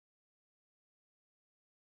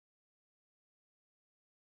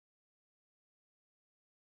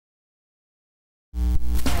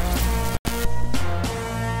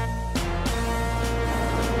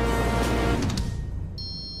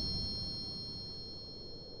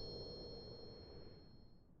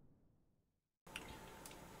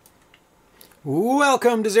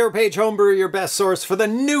Welcome to ZeroPage Homebrew, your best source for the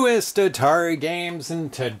newest Atari games,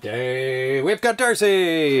 and today we've got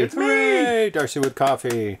Darcy! It's Hooray! me! Darcy with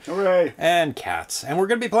coffee. Hooray! And cats. And we're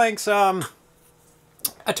going to be playing some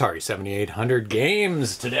Atari 7800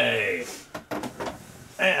 games today.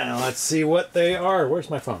 And let's see what they are.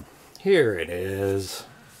 Where's my phone? Here it is.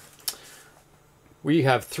 We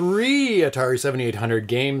have 3 Atari 7800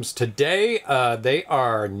 games today. They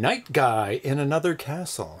are Night Guy in Another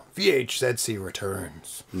Castle. VHZC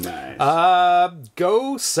Returns. Nice.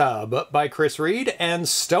 GoSub by Chris Reed and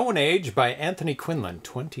StoneAge by Anthony Quinlan,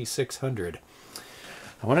 2600.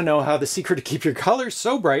 I want to know how the secret to keep your colors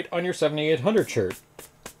so bright on your 7800 shirt.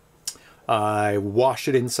 I wash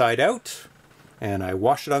it inside out and I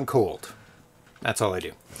wash it on cold. That's all I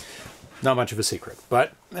do. Not much of a secret,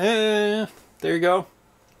 but there you go.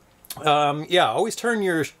 Yeah, always turn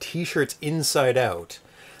your t-shirts inside out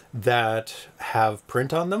that have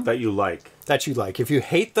print on them. That you like. That you like. If you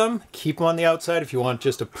hate them, keep them on the outside if you want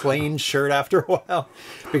just a plain shirt after a while.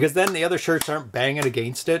 Because then the other shirts aren't banging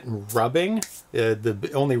against it and rubbing.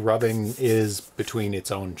 The only rubbing is between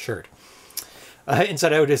its own shirt.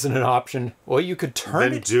 Inside out isn't an option. Well, you could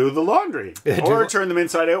turn it. Do the laundry. Or turn them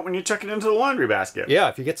inside out when you check it into the laundry basket. Yeah,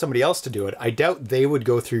 if you get somebody else to do it, I doubt they would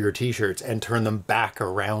go through your t-shirts and turn them back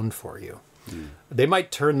around for you. They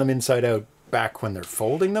might turn them inside out back when they're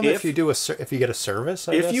folding them if you do if you get a service,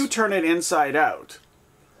 I guess. If you turn it inside out,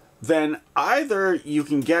 then either you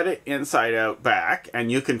can get it inside out back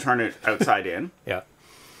and you can turn it outside in. Yeah.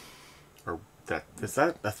 Is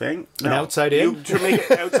that a thing? No. An outside in? You to make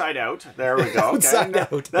it outside out. There we go. Outside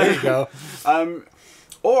out. There you go.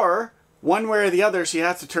 Or one way or the other, she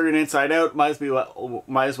has to turn it inside out. Might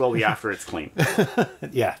as well be after it's clean.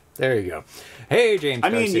 Yeah, there you go. Hey, James. I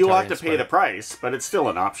mean, you have to pay the price, but it's still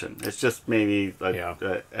an option. It's just maybe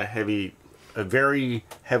a very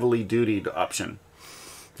heavily dutied option.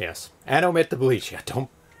 Yes, and omit the bleach. Yeah, don't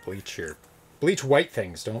bleach white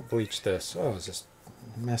things. Don't bleach this. Oh, is this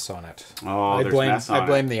mess on it? Oh, I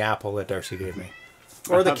blame the apple that Darcy gave me,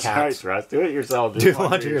 or the cats. Right, do it yourself. Do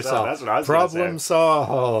laundry yourself. That's what I was Problem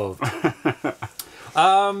solved.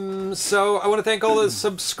 So I want to thank all the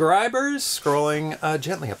subscribers. Scrolling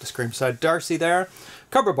gently up the screen beside Darcy there.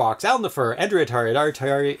 Cupboard Box, Alan Defer, Andrea Atari,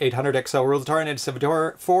 Atari 800 XL, World Atari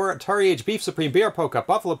 97 4, Atari Age, Beef Supreme, BR Poke,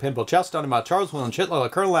 Buffalo Pimple, Chelsea Donima, Charles Willen,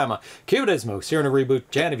 Chitlala, Colonel Lama, Cubidismo, Sierra Reboot,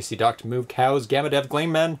 Jan VC, Dr. Move, Cows, Gamma Dev,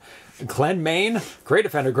 Glenn Main, Great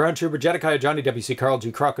Offender, Ground Trooper, Jedikiah, Johnny WC, Carl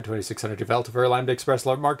G. Crocker, 2600, Develtiver, Lambda Express,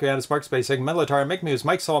 Mark Yanis, Mark Space, Metal Atari, Mick Muse,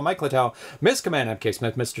 Mike Saul, Mike Littell, Miss Command, MK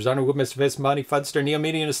Smith, Mr. Zonner, Wood, Mr. Fist, Money, Fudster, Neo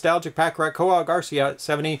Media, Nostalgic, Packrat, Coa, Garcia,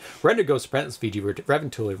 70, Render Ghost, Apprentice, VG,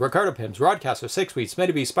 Revan Tooley, Ricardo Pims, Rodcaster, 6 Weeks,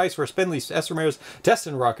 Smitty B, Spice for Spindley, S. Ramirez,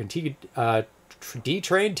 Destin Rock, and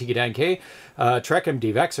D-Train, Tiki Dan K, Trek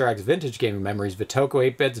MD, Vexerax, Vintage Gaming Memories, Vitoko,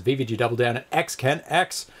 8 Bits, VVG Double Down, and X Ken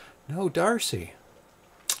X. No, Darcy.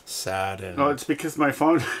 Sad. Oh, it's because my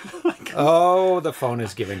phone... Oh, the phone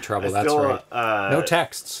is giving trouble. That's right. No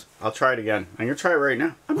texts. I'll try it again. I'm going to try it right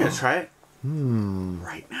now. I'm going to try it.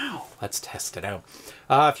 Right now. Let's test it out.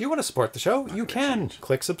 If you want to support the show, you can.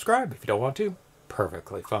 Click subscribe. If you don't want to,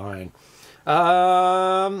 perfectly fine.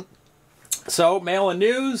 So, mail and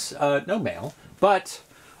news. No mail. But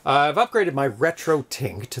I've upgraded my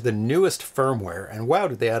RetroTINK to the newest firmware. And wow,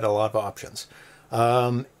 did they add a lot of options.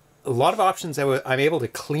 A lot of options that I'm able to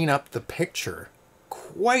clean up the picture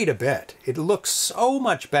quite a bit. It looks so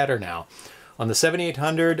much better now. On the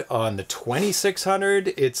 7800, on the 2600,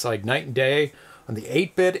 it's like night and day. On the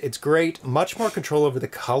 8-bit, it's great. Much more control over the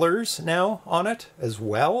colors now on it as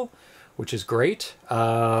well, which is great.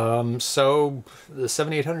 So the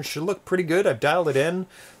 7800 should look pretty good. I've dialed it in,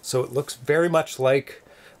 so it looks very much like,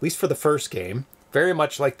 at least for the first game, very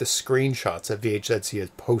much like the screenshots that VHZC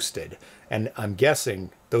has posted. And I'm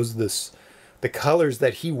guessing those are the colors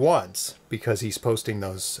that he wants because he's posting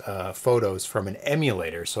those photos from an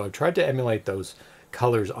emulator. So I've tried to emulate those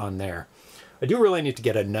colors on there. I do really need to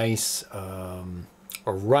get a nice, or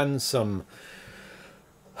run some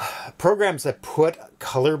programs that put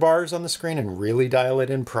color bars on the screen and really dial it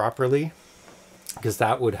in properly, because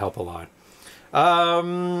that would help a lot.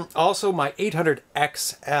 Also, my 800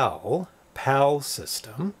 XL PAL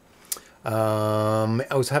system. I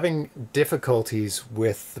was having difficulties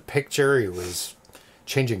with the picture. It was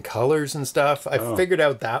changing colors and stuff. I figured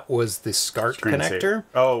out that was the SCART connector.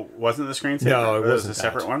 Oh, wasn't the screensaver? No, it wasn't a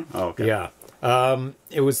separate one? Oh, okay. Yeah.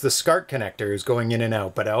 It was the SCART connector. It was going in and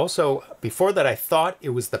out. But also, before that, I thought it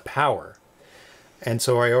was the power. And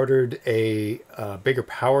so I ordered a bigger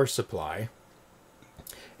power supply.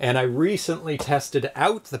 And I recently tested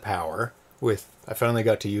out the power with, I finally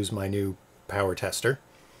got to use my new power tester.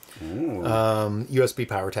 USB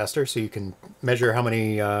power tester, so you can measure how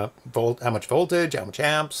many how much voltage, how much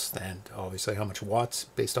amps, and obviously how much watts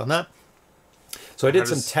based on that. So I did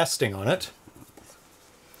some testing on it.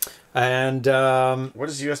 And what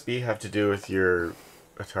does USB have to do with your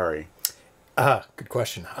Atari? Good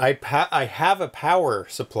question. I have a power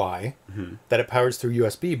supply that it powers through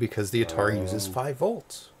USB because the Atari uses 5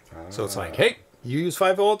 volts. So it's like, hey, you use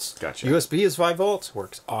 5 volts. Gotcha. USB is 5 volts.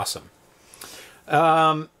 Works awesome.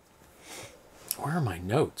 Where are my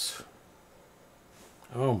notes?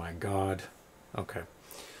 Oh my God. Okay.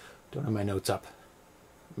 Don't have my notes up.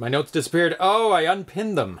 My notes disappeared. Oh, I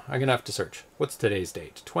unpinned them. I'm going to have to search. What's today's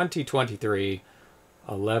date? 2023,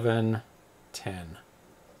 11/10.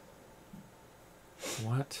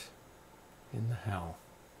 What in the hell?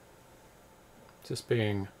 Just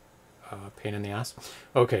being a pain in the ass.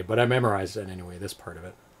 Okay, but I memorized it anyway, this part of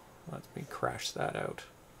it. Let me crash that out.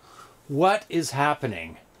 What is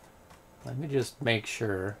happening? Let me just make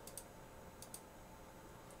sure.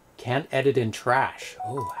 Can't edit in trash.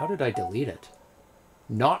 Oh, how did I delete it?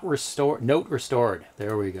 Not restored. Note restored.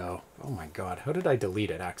 There we go. Oh my God. How did I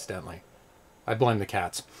delete it accidentally? I blame the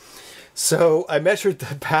cats. So I measured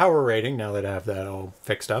the power rating now that I have that all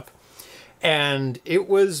fixed up. And it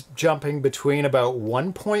was jumping between about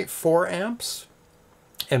 1.4 amps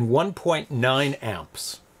and 1.9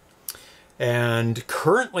 amps. And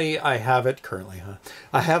currently I have it,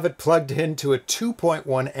 I have it plugged into a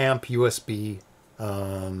 2.1 amp USB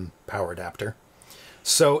power adapter.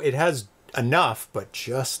 So it has enough, but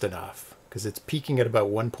just enough, because it's peaking at about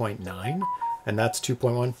 1.9 and that's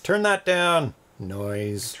 2.1. Turn that down.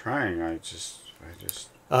 Noise. I'm trying. I just.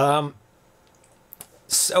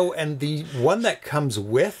 So, and the one that comes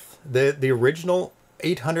with the original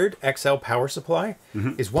 800 XL power supply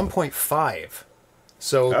is 1.5.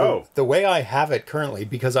 So the way I have it currently,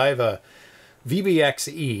 because I have a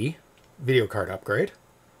VBXE video card upgrade,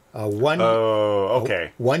 one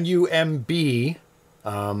UMB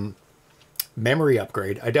memory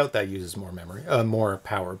upgrade. I doubt that uses more memory, more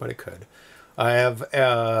power, but it could. I have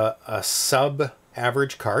a sub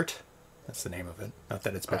average cart. That's the name of it. Not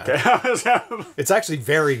that it's bad. Okay. It's actually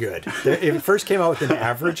very good. It first came out with an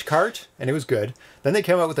average cart, and it was good. Then they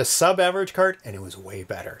came out with a sub average cart, and it was way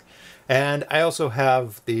better. And I also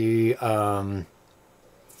have the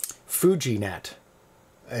FujiNet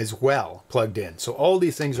as well plugged in. So all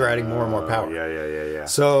these things are adding more and more power. Yeah.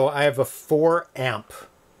 So I have a 4 amp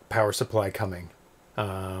power supply coming.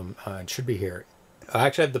 It should be here. I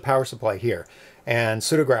actually have the power supply here. And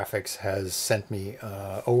Pseudographics has sent me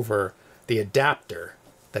over the adapter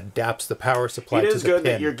that adapts the power supply to the pin. It is good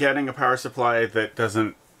that you're getting a power supply that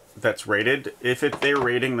that's rated. If they're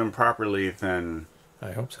rating them properly, then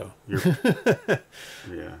I hope so.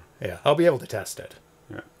 Yeah. I'll be able to test it.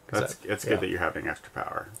 Yeah. It's good that you're having extra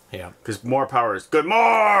power. Yeah. Because more power is good.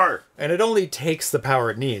 More! And it only takes the power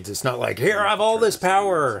it needs. It's not like, here, I have all this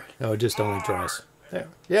power. No, it just only draws. Yeah.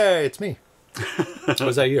 Yay, it's me.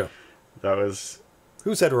 Was that you? That was...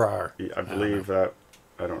 Who said rar? I believe...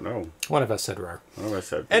 I don't know. One of us said rar. One of us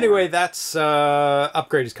said rar. Anyway, that's...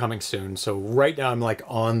 upgrade is coming soon. So right now I'm like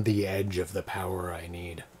on the edge of the power I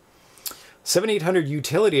need. 7800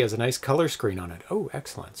 Utility has a nice color screen on it. Oh,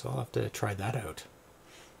 excellent. So I'll have to try that out.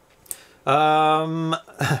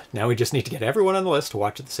 Now we just need to get everyone on the list to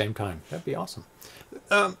watch at the same time. That'd be awesome.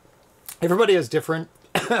 Everybody has different...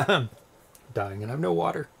 dying and I have no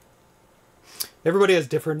water. Everybody has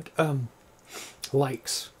different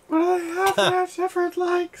likes. Well, they have to have different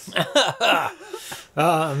likes.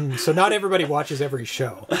 So not everybody watches every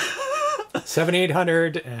show.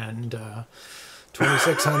 7800 and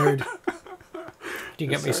 2600. Can you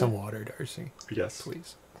get me some water, Darcy? Yes.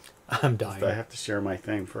 Please. I'm dying. I have to share my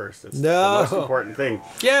thing first. It's no. the most important thing.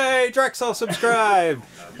 Yay, Drexel subscribe.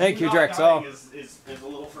 Thank you, Drexel. Is a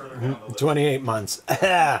little further down the list. 28 months.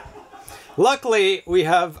 Luckily, we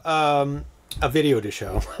have a video to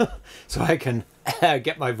show, so I can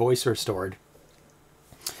get my voice restored.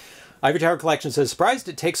 Ivory Tower Collection says, surprised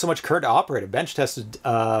it takes so much current to operate. A bench tested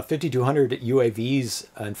 5200 UAVs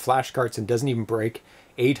and flash carts and doesn't even break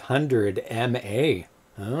 800 MA.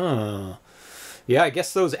 Oh. Yeah, I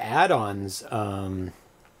guess those add-ons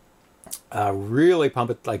really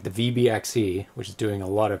pump it, like the VBXE, which is doing a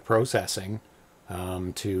lot of processing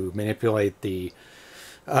to manipulate the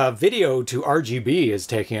video to RGB is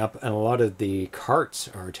taking up, and a lot of the carts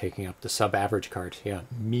are taking up, the sub-average cart. Yeah,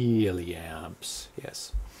 milliamps.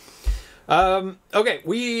 Yes.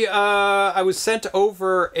 Okay, I was sent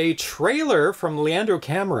over a trailer from Leandro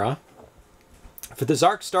Camera for the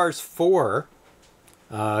Zark Stars 4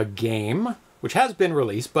 game, which has been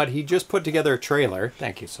released, but he just put together a trailer.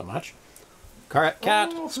 Thank you so much. Cat,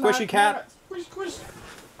 squishy cat. Squish, squish.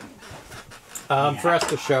 For us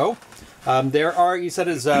to show. There are, you said,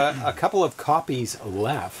 is a couple of copies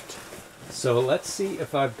left. So let's see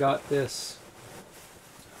if I've got this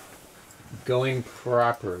going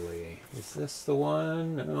properly. Is this the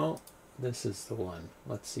one? No, this is the one.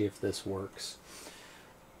 Let's see if this works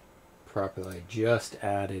properly. I just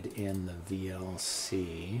added in the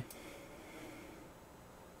VLC.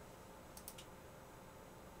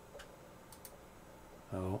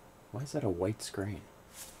 Oh, why is that a white screen?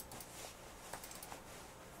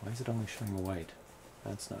 Why is it only showing white?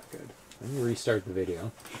 That's not good. Let me restart the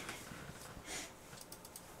video.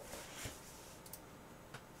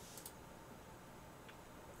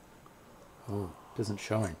 Oh, it isn't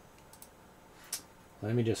showing.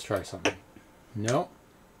 Let me just try something. Nope.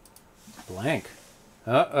 Blank.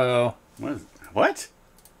 Uh-oh. What?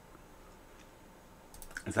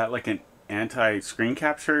 Is that like an anti-screen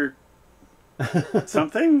capture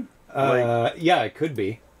something? Yeah, it could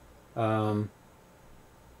be. And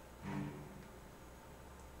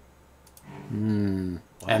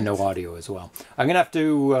no audio as well. I'm going to have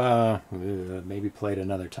to maybe play it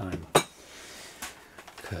another time.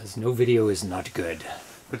 Because no video is not good.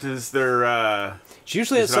 But is there... It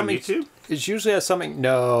usually has something... on YouTube? It usually has something...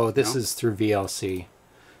 No, this is through VLC.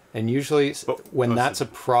 And usually when that's a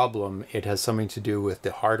problem, it has something to do with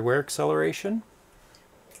the hardware acceleration.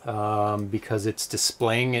 Because it's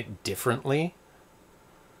displaying it differently.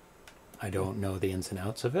 I don't know the ins and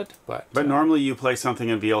outs of it, but... But normally you play something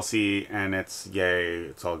in VLC and it's, yay,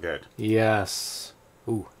 it's all good. Yes.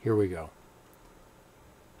 Ooh, here we go.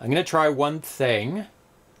 I'm going to try one thing.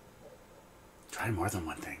 Try more than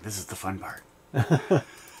one thing. This is the fun part.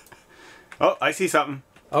 Oh, I see something.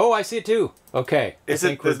 Oh, I see it too. Okay. Is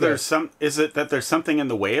it that there's something in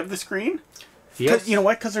the way of the screen? Yes. You know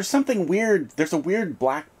what? Because there's something weird. There's a weird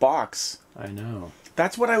black box. I know.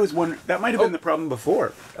 That's what I was wondering. That might have been the problem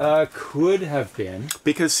before. Could have been.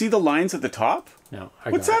 Because see the lines at the top? No.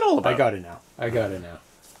 What's that all about? I got it now.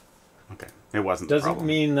 Okay. It wasn't the problem. Doesn't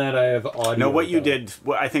mean that I have audio. No, what you did,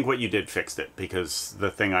 I think what you did fixed it, because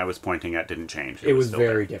the thing I was pointing at didn't change. It was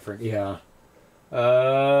very different, yeah.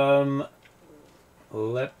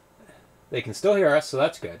 They can still hear us, so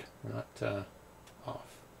that's good. We're not off.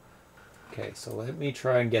 Okay, so let me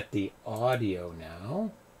try and get the audio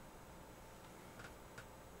now.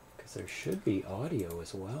 Because there should be audio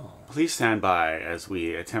as well. Please stand by as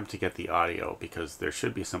we attempt to get the audio, because there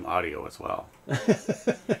should be some audio as well.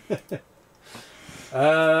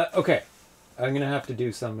 Okay, I'm going to have to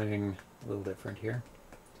do something a little different here.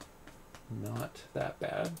 Not that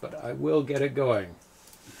bad, but I will get it going.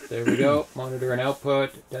 There we go. Monitor and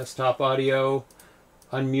output, desktop audio,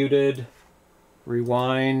 unmuted,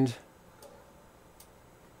 rewind,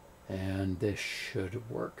 and this should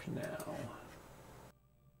work now.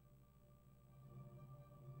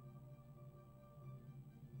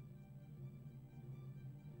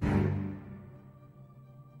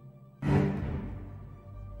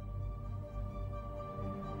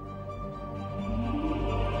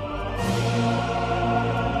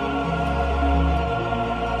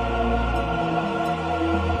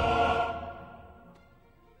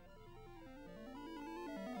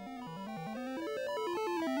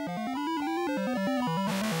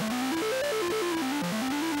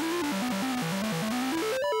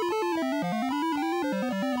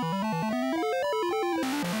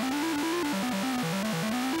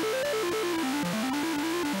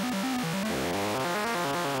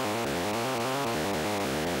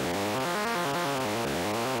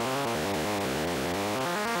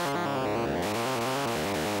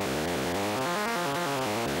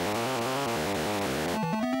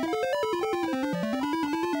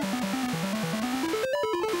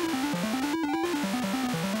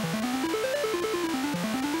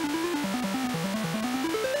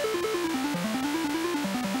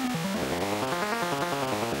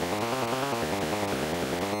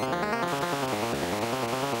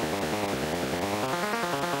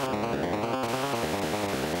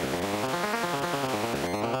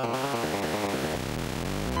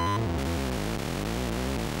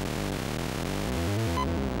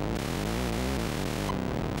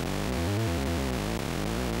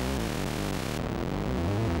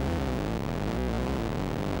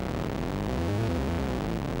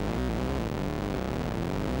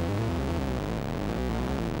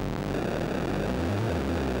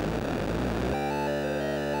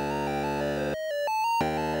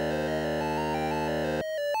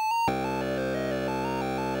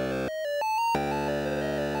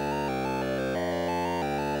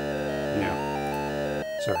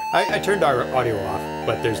 Sorry, I turned our audio off,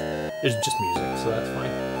 but there's just music, so that's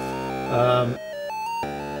fine.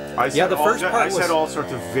 I said the first part I said all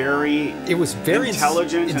sorts of very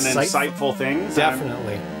intelligent and insightful things.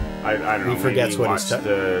 Definitely. I don't know. He forgets what watch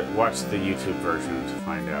the YouTube version to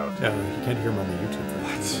find out. No, you can't hear him on the YouTube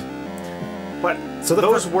version. What? So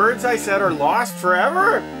those words I said are lost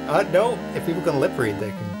forever? No. If people can lip read,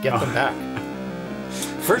 they can get them back.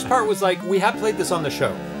 First part was like, we have played this on the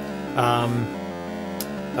show.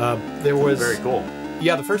 There was very cool.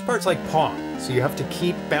 Yeah, the first part's like Pong. So you have to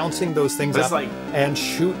keep bouncing those things up and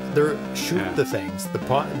shoot the things.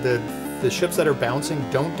 The ships that are bouncing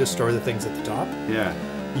don't destroy the things at the top. Yeah.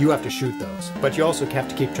 You have to shoot those, but you also have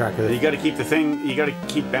to keep track of it. You got to keep you got to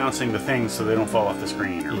keep bouncing the things so they don't fall off the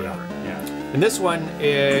screen or whatever. Yeah. In this one,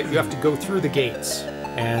 you have to go through the gates,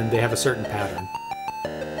 and they have a certain pattern.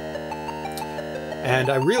 And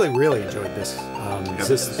I really, really enjoyed this.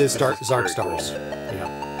 This is Zark Stars. Cool. Yeah.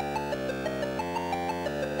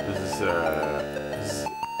 This is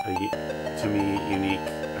to me unique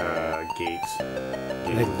gates.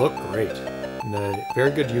 They look great. And the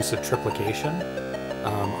very good use of triplication.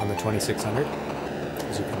 On the 2600,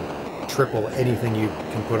 because you can triple anything you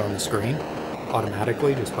can put on the screen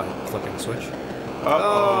automatically just by flipping a switch.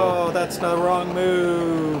 Oh, that's the wrong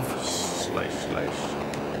move. Slice.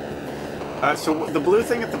 So the blue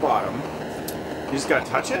thing at the bottom, you just gotta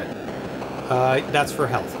touch it? That's for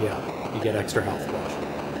health, yeah. You get extra health, watch.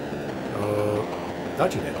 Oh,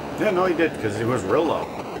 thought you did. Yeah, no, you did, because it was real low.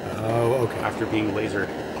 Oh, okay. After being lasered.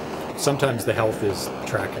 Sometimes the health is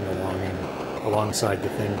tracking alongside the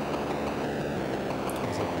thing.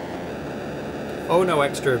 Oh, no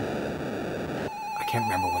extra. I can't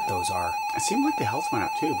remember what those are. It seemed like the health went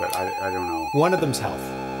up too, but I don't know. One of them's health.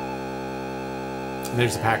 And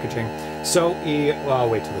there's the packaging. So, I'll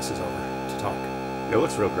wait till this is over to talk. It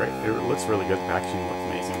looks real great. It looks really good. The packaging looks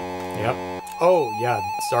amazing. Yep. Oh, yeah.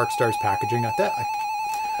 Zark Stars packaging.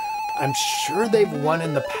 I'm sure they've won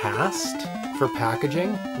in the past for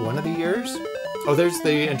packaging one of the years. Oh, there's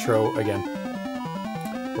the intro again.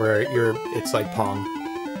 Where it's like Pong.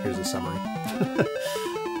 Here's a summary.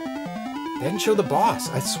 They didn't show the boss.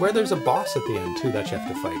 I swear there's a boss at the end, too, that you have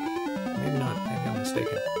to fight. Maybe not. Maybe I'm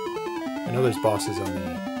mistaken. I know there's bosses on the...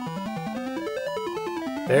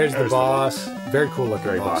 There's the boss. Very cool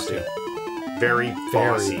looking boss, too. Very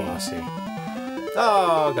bossy. Very bossy.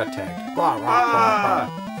 Oh, got tagged. Blah, blah, blah,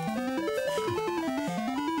 blah.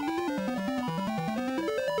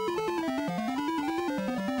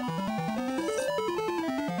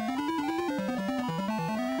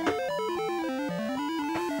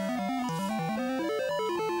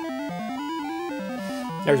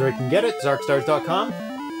 There's where you can get it, zarkstars.com.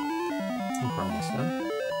 I'm almost done.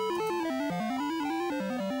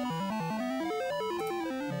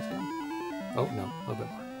 Oh, no, a little bit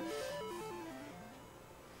more.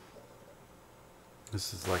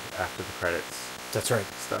 This is like after the credits. That's right.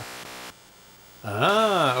 Stuff.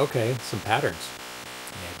 Ah, okay. Some patterns.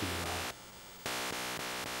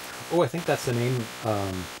 Oh, I think that's the name,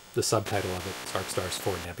 the subtitle of it, Zark Stars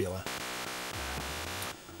 4 Nebula.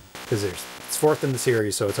 Because it's fourth in the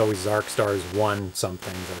series, so it's always Zark Stars 1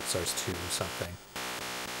 something, Zark Stars 2 something.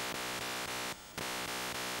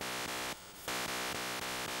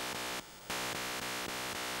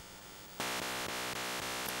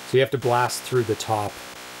 So you have to blast through the top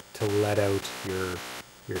to let out your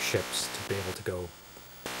ships to be able to go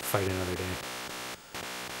fight another day.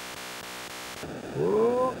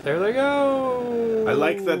 Whoa, there they go! I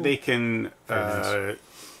like that they can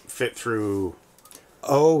fit through...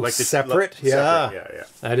 Oh, like separate? Yeah. Separate. Yeah.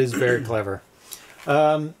 That is very clever.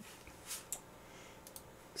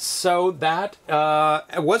 So that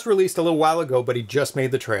it was released a little while ago, but he just made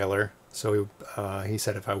the trailer. So he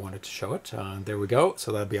said if I wanted to show it. There we go.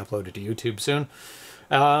 So that'll be uploaded to YouTube soon.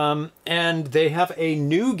 And they have a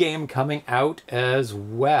new game coming out as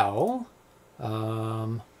well.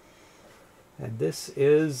 And this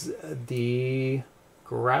is the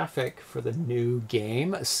graphic for the new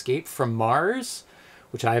game, Escape from Mars,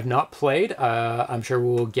 which I have not played. I'm sure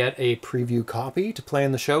we'll get a preview copy to play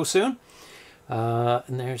in the show soon.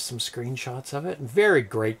 And there's some screenshots of it. Very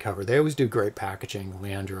great cover. They always do great packaging,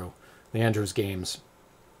 Leandro's games.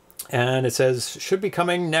 And it says, should be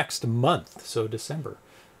coming next month, so December.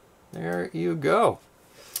 There you go.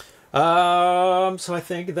 So I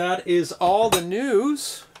think that is all the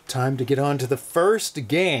news. Time to get on to the first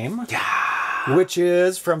game, which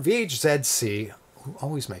is from VHZC, who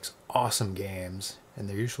always makes awesome games. And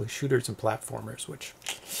they're usually shooters and platformers, which,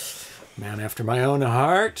 man after my own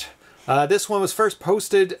heart. This one was first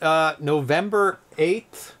posted November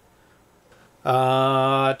 8th,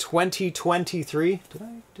 2023.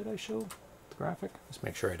 Did I show the graphic? Let's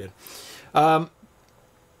make sure I did.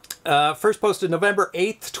 First posted November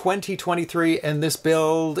 8th, 2023, and this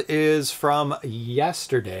build is from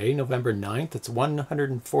yesterday, November 9th. It's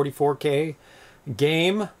 144K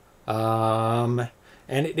game, and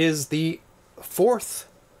it is the 4th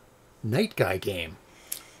Night Guy game.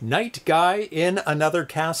 Night Guy in Another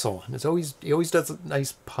Castle. And he always does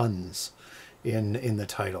nice puns in the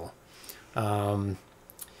title.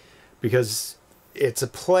 Because it's a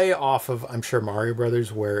play off of, I'm sure, Mario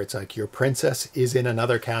Brothers, where it's like your princess is in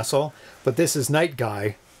another castle, but this is Night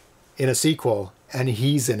Guy in a sequel, and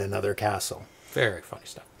he's in another castle. Very funny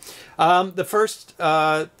stuff. The first,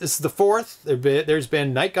 this is the 4th. There's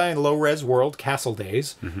been Night Guy in Low Res World, Castle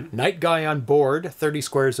Days. Night Guy on Board, 30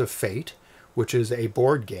 Squares of Fate, which is a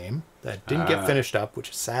board game that didn't get finished up,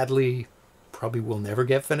 which sadly probably will never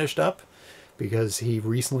get finished up because he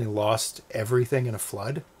recently lost everything in a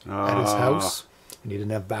flood at his house. And he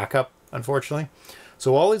didn't have backup, unfortunately.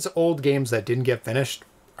 So all his old games that didn't get finished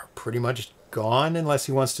are pretty much gone unless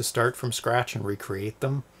he wants to start from scratch and recreate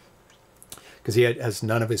them. Because he has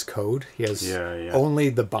none of his code. He has only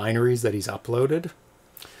the binaries that he's uploaded.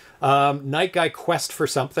 Night Guy Quest for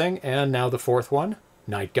Something, and now the 4th one,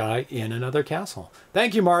 Night Guy in Another Castle.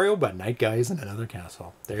 Thank you, Mario, but Night Guy is in another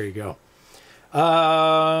castle. There you go.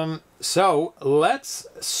 So let's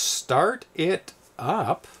start it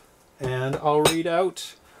up. And I'll read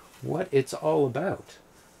out what it's all about.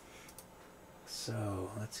 So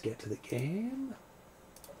let's get to the game.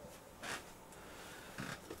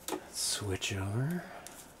 Switch over.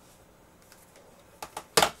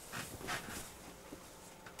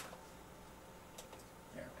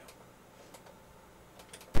 There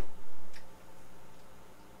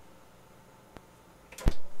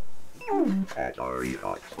we go. Atari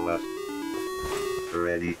Plus.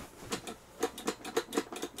 Ready.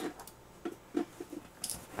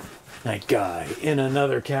 Night Guy in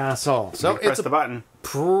Another Castle. So press the button.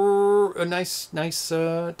 A nice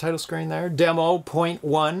title screen there. Demo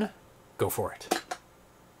 0.1. Go for it.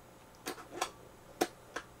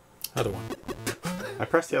 Other one. I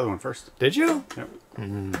pressed the other one first. Did you? Yep.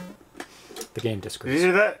 The game Did disagrees. you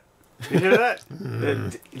hear that? Did you hear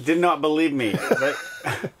that? Did not believe me. But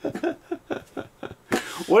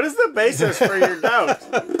what is the basis for your doubt?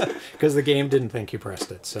 Because the game didn't think you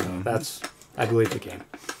pressed it. So that's, I believe the game.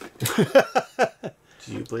 Do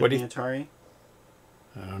you believe me, Atari?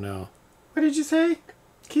 I don't know. What did you say?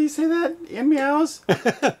 Can you say that in meows?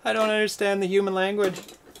 I don't understand the human language.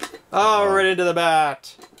 Oh, right into the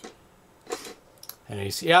bat.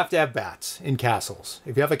 And you have to have bats in castles.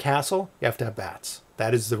 If you have a castle, you have to have bats.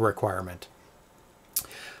 That is the requirement.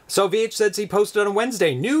 So VH says he posted on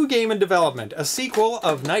Wednesday, new game in development, a sequel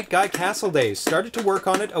of Night Guy Castle Days. Started to work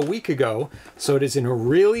on it a week ago, so it is in a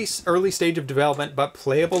really early stage of development, but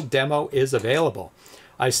playable demo is available.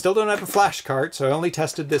 I still don't have a flash card, so I only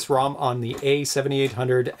tested this ROM on the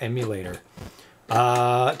A7800 emulator.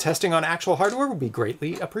 Testing on actual hardware would be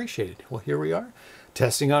greatly appreciated. Well, here we are.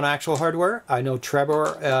 Testing on actual hardware. I know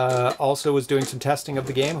Trevor also was doing some testing of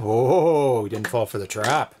the game. Oh, he didn't fall for the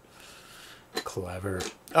trap. Clever.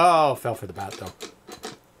 Oh, fell for the bat,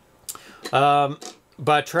 though.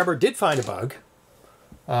 But Trevor did find a bug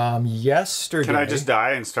yesterday. Can I just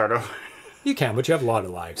die and start over? You can, but you have a lot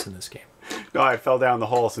of lives in this game. No, I fell down the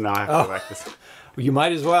hole, so now I have to go back this. You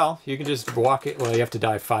might as well. You can just walk it. Well, you have to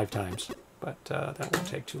die 5 times, but that won't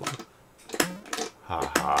take too long.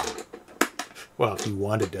 Ha ha. Well, if you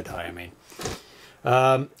wanted to die, I mean.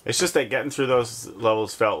 It's just that getting through those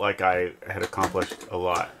levels felt like I had accomplished a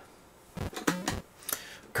lot.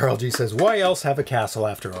 Carl G says, why else have a castle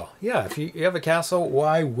after all? Yeah, if you have a castle,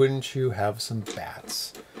 why wouldn't you have some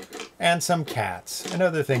bats? And some cats, and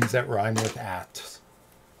other things that rhyme with at.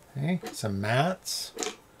 Okay, some mats.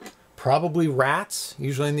 Probably rats.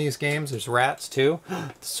 Usually in these games, there's rats too.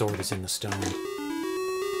 The sword is in the stone.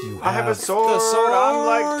 I have a sword. I'm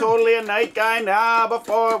like totally a night guy now.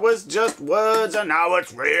 Before it was just words, and now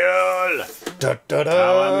it's real. Da, da, da.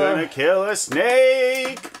 Now I'm gonna kill a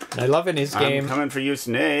snake. I love in his game. I'm coming for you,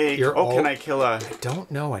 snake. Oh, can I kill a... I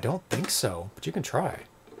don't know. I don't think so. But you can try.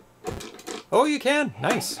 Oh, you can.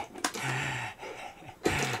 Nice.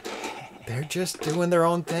 They're just doing their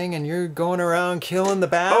own thing, and you're going around killing the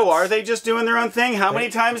bats. Oh, are they just doing their own thing? How many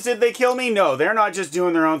times did they kill me? No, they're not just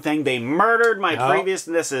doing their own thing. They murdered my previous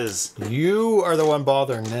misses. You are the one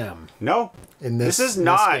bothering them. No. In this is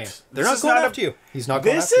not. Game. They're not going after you. He's not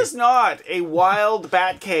going after you. This is not a wild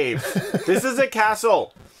bat cave. This is a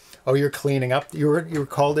castle. Oh, you're cleaning up? You were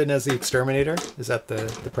called in as the exterminator? Is that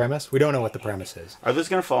the premise? We don't know what the premise is. Are those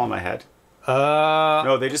going to fall on my head?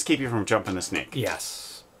 No, they just keep you from jumping the snake.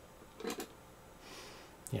 Yes.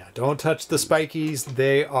 Yeah, don't touch the spikies.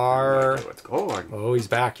 They are... What's going? Oh, he's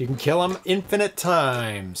back. You can kill him infinite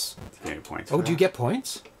times. Points oh, do you get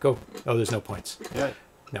points? Go. Oh, there's no points. Yeah.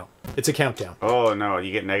 No, it's a countdown. Oh, no,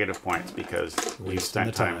 you get negative points because you spent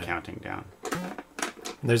the time counting down.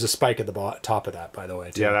 And there's a spike at the top of that, by the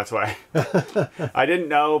way, too. Yeah, that's why. I didn't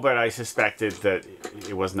know, but I suspected that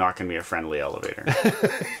it was not going to be a friendly elevator.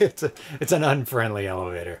 It's an unfriendly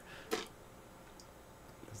elevator.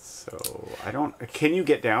 So, I don't... Can you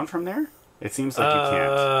get down from there? It seems like you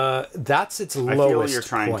can't. That's its lowest I feel you're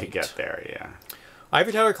trying point. to get there, yeah.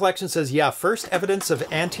 Ivory Tower Collection says, yeah, first evidence of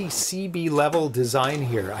anti-CB level design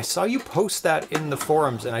here. I saw you post that in the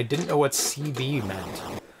forums, and I didn't know what CB meant.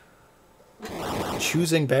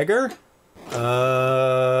 Choosing beggar?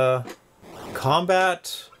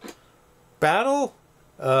 Combat battle?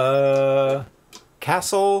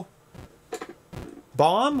 Castle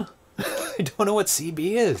bomb? I don't know what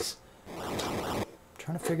CB is. I'm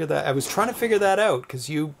trying to figure that. I was trying to figure that out because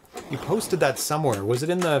you posted that somewhere. Was it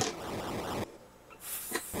in the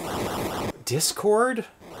Discord?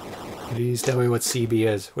 Please tell me what CB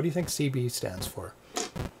is. What do you think CB stands for?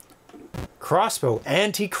 Crossbow.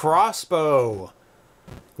 Anti-crossbow.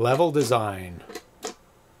 Level design.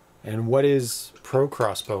 And what is pro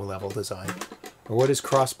crossbow level design? Or what is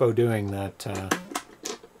crossbow doing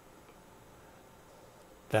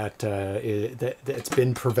that's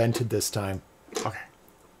been prevented this time? Okay.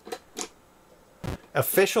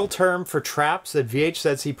 Official term for traps that VH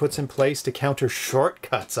says he puts in place to counter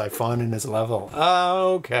shortcuts I found in his level.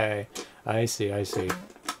 Oh, okay. I see.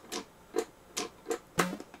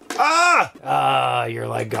 Ah! Ah, your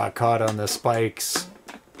leg got caught on the spikes.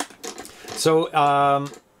 So,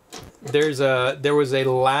 there was a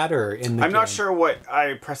ladder in the I'm game. not sure what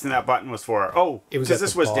I pressing that button was for. Oh, It was because at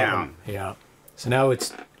this the was bottom. down. Yeah. So now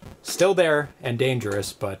it's still there and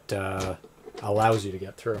dangerous, but allows you to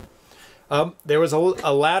get through. There was a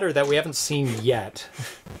ladder that we haven't seen yet.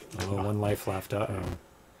 Oh, one life left.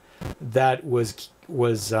 That was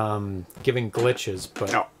giving glitches,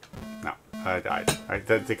 but No, I died.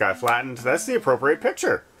 The guy flattened. That's the appropriate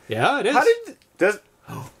picture. yeah, it is. How did does?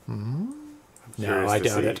 No, I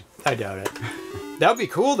doubt it. I doubt it. That would be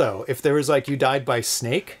cool though if there was like you died by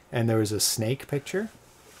snake and there was a snake picture.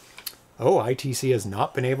 Oh, ITC has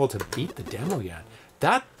not been able to beat the demo yet.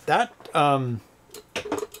 That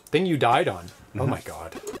thing you died on. Oh my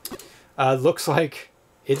god. Looks like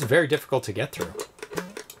it's very difficult to get through.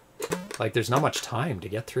 Like there's not much time to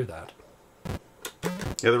get through that.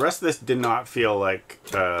 Yeah, the rest of this did not feel like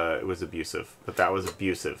it was abusive, but that was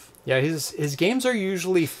abusive. Yeah, his games are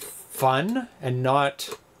usually fun and not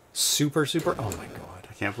super. Oh my god.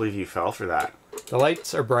 I can't believe you fell for that. The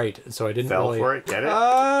lights are bright, so I didn't Fell really... for it, get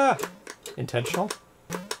it? Intentional?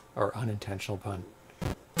 Or unintentional pun?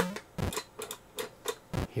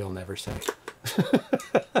 He'll never say.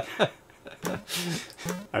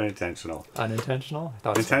 Unintentional. Unintentional? I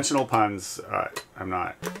thought Intentional puns, I'm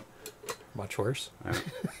not. Much worse.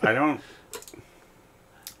 I don't...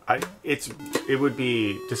 It would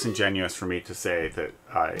be disingenuous for me to say that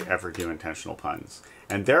I ever do intentional puns.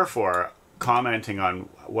 And therefore, commenting on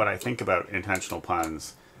what I think about intentional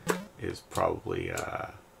puns is probably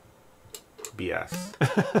BS.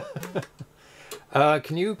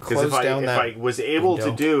 Can you close down that if I was able window?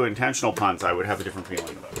 to do intentional puns, I would have a different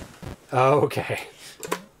feeling about it. Oh, okay.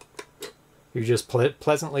 You're just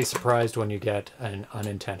pleasantly surprised when you get an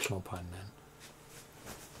unintentional pun, then.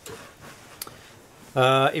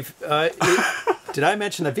 Did I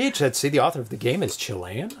mention that VHC, the author of the game, is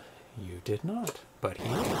Chilean? You did not, but he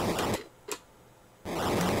is.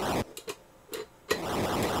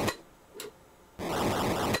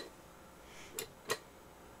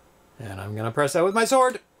 And I'm gonna press that with my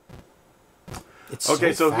sword. It's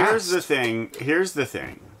okay, so fast. here's the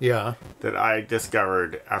thing. Yeah. That I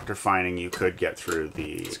discovered after finding you could get through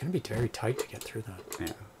the... It's gonna be very tight to get through that.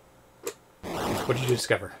 Yeah. What did you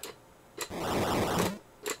discover?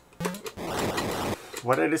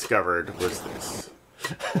 What I discovered was this.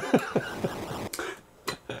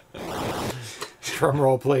 Drum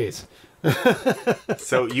roll, please.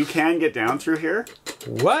 So you can get down through here.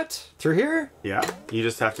 What? Through here? Yeah. You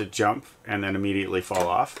just have to jump and then immediately fall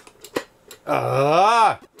off.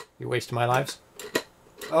 You wasted my lives.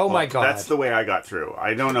 Oh my god. That's the way I got through.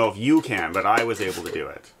 I don't know if you can, but I was able to do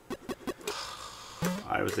it.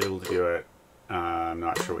 I was able to do it. I'm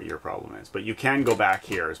not sure what your problem is, but you can go back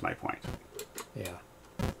here is my point. Yeah.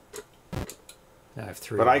 I have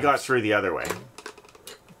three. But I got through the other way.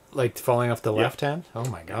 Like falling off the left hand? Oh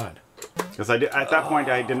my god. Because at that point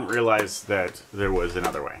I didn't realize that there was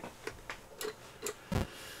another way.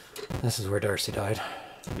 This is where Darcy died.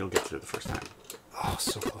 You'll get through the first time. Oh,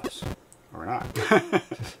 so close. Or not.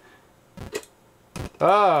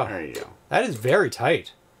 Oh, There you go. that is very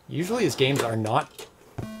tight. Usually his games are not...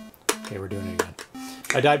 Okay, we're doing it again.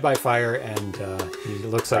 I died by fire, and he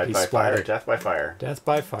looks like Died he's by fire, splattered. death by fire. Death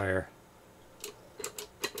by fire.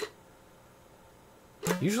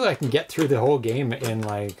 Usually I can get through the whole game in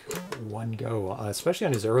like one go, especially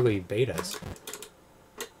on his early betas.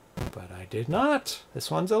 But I did not.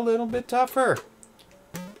 This one's a little bit tougher.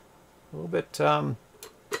 A little bit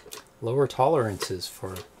lower tolerances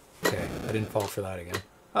for... Okay, I didn't fall for that again.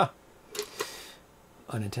 Huh.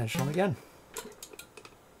 Unintentional again.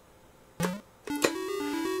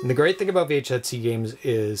 And the great thing about VHZC games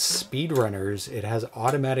is speedrunners, it has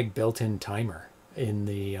automatic built-in timer in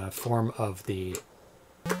the form of the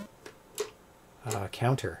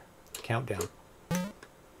countdown.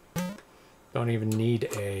 Don't even need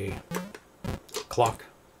a clock.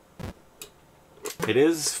 It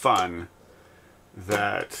is fun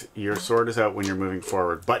that your sword is out when you're moving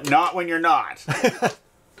forward, but not when you're not.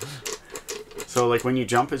 So, like, when you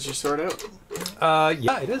jump, is your sword out?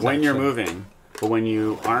 Yeah, it is. When you're actually. moving, but when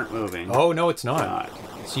you aren't moving. Oh, no, it's it's not.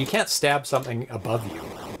 So you can't stab something above you.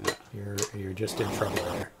 Yeah. You're just in trouble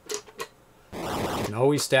there. You can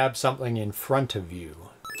always stab something in front of you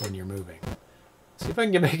when you're moving. See if I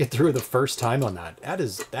can make it through the first time on that. That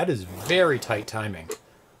is very tight timing.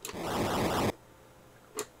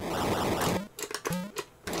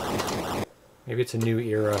 Maybe it's a new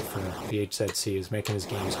era for VHZC, is making his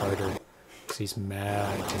games harder. Because he's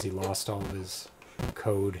mad because he lost all of his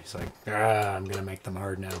code. He's like, I'm going to make them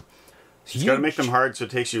hard now. He's got to make them hard so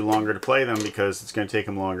it takes you longer to play them, because it's going to take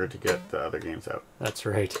him longer to get the other games out. That's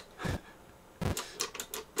right.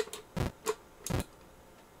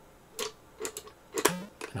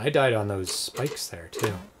 And I died on those spikes there,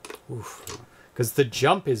 too. Oof. Because the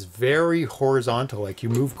jump is very horizontal, like you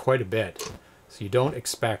move quite a bit. So you don't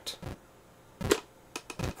expect...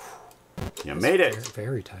 You made it!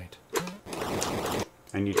 Very tight.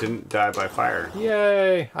 And you didn't die by fire.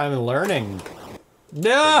 Yay! I'm learning. But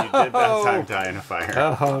No! you did that time die in a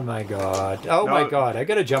fire. Oh my god. Oh No, my god. I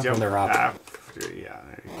gotta jump when they're up. After, yeah,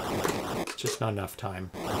 there you go. It's just not enough time.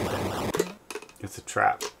 It's a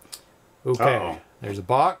trap. Okay. Uh-oh. There's a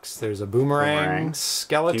box. There's a boomerang,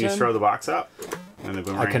 skeleton. Can you throw the box up? And the I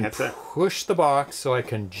boomerang can hits it? push the box so I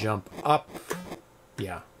can jump up.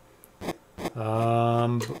 Yeah.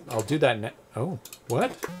 I'll do that. Oh,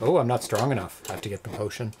 what? Oh, I'm not strong enough. I have to get the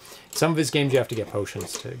potion. Some of his games you have to get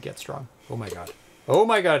potions to get strong. Oh my god. Oh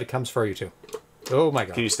my god, it comes for you too. Oh my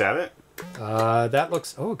god. Can you stab it? That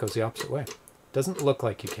looks... Oh, it goes the opposite way. Doesn't look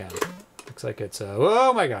like you can. Looks like it's a...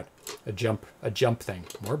 Oh my god. A jump thing.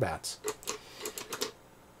 More bats.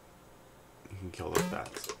 You can kill those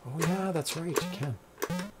bats. Oh yeah, that's right. You can.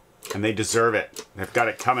 And they deserve it. They've got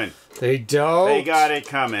it coming. They don't. They got it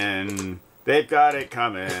coming. They've got it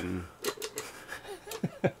coming.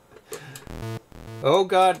 Oh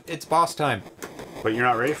god, it's boss time. But you're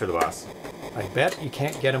not ready for the boss. I bet you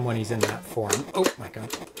can't get him when he's in that form. Oh my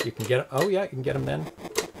god. You can get him. Oh yeah, you can get him then.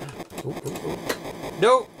 Oh, oh, oh.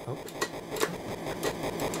 No! Oh.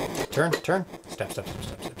 Turn, turn. Step, step, step,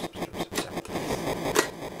 step, step, step, step, step, step.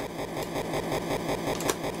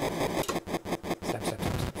 Step, step, step,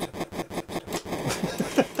 step, step,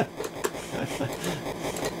 step, step.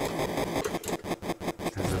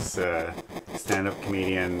 There's this stand-up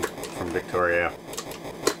comedian from Victoria.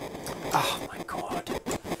 Oh my god.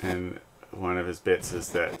 And one of his bits is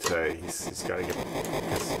that he's got to get...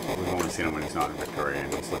 Because we've only seen him when he's not in Victoria,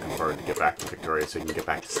 and he's looking forward to get back to Victoria so he can get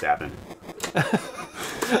back to stabbing.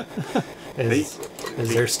 Is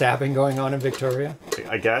there stabbing going on in Victoria?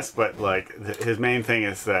 I guess, but like his main thing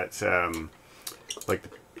is that like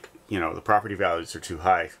the property values are too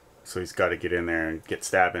high, so he's got to get in there and get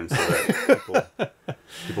stabbing so that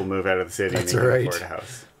people move out of the city That's and they right. can afford a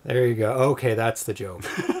house. There you go. Okay, that's the joke.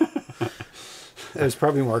 There's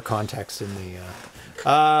probably more context in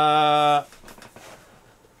the...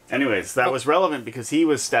 Anyways, that was relevant because he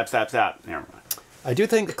was stab, stab, stab. Never mind. I do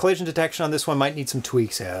think the collision detection on this one might need some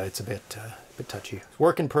tweaks. It's a bit touchy.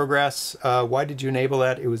 Work in progress. Why did you enable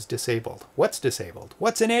that? It was disabled. What's disabled?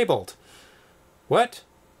 What's enabled? What?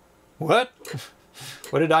 What?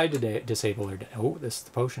 What did I disable or... Oh, this is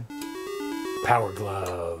the potion. Power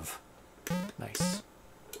glove. Nice.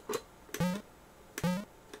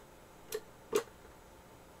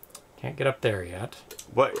 Can't get up there yet.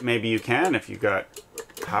 What? Maybe you can if you got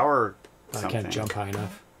power something. I can't jump high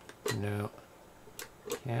enough. No.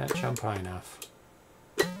 Can't jump high enough.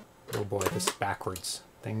 Oh boy, this is backwards.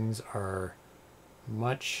 Things are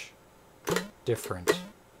much different.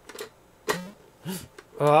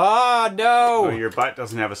 Oh, no! Oh, your butt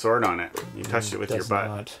doesn't have a sword on it. You touched it with your butt.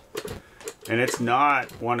 Not. And it's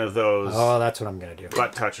not one of those Oh, that's what I'm going to do.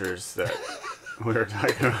 butt touchers that we were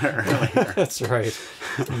talking about earlier. That's right.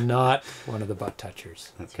 Not one of the butt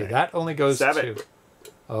touchers. That's okay, right. that only goes Stab to... it.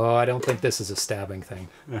 Oh, I don't think this is a stabbing thing.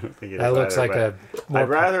 I don't think it That is looks either, like a... I'd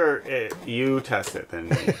rather you test it than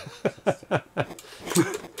me.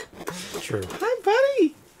 True. Hi,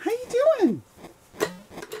 buddy. How you doing?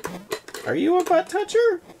 Are you a butt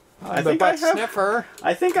toucher? I'm a butt sniffer.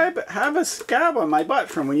 I think I have a scab on my butt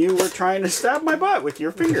from when you were trying to stab my butt with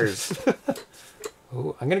your fingers.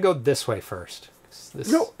 Oh, I'm going to go this way first. This...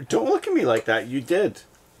 No, don't look at me like that. You did.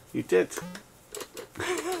 You did.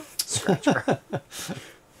 Scratcher.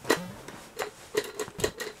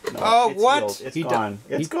 No, Oh, it's what? healed. It's He gone.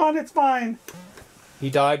 di- It's gone. It's fine. He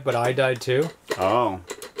died, but I died too. Oh.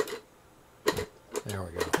 There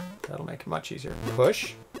we go. That'll make it much easier.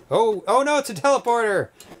 Push. Oh, oh no, it's a teleporter.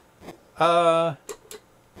 To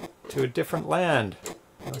a different land.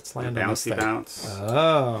 Let's land on this Bouncy thing. bounce.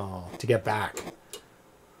 Oh, to get back.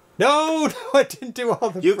 No, no, I didn't do all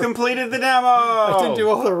the. You completed the demo. I didn't do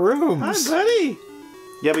all the rooms. Hi, buddy.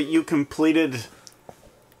 Yeah, but you completed.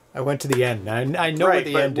 I went to the end. I know Right, what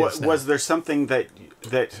the but end is now. was there something that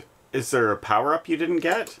is there a power up you didn't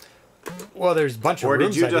get, Well, there's a bunch of or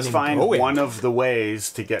rooms did you I didn't just even find go in. one of the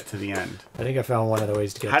ways to get to the end? I think I found one of the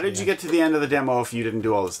ways to get. How to did the you end. get to the end of the demo if you didn't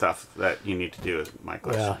do all the stuff that you need to do? Is my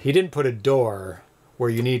question. Well, he didn't put a door where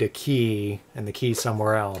you need a key and the key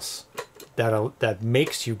somewhere else. That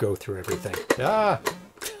makes you go through everything. Ah,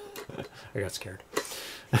 I got scared.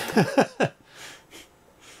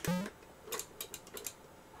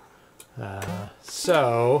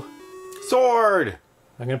 So Sword.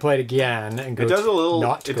 I'm gonna play it again and go. It does a little.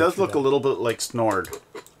 Not to It go does through look that. a little bit like Snord.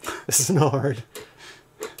 Snord.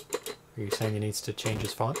 Are you saying he needs to change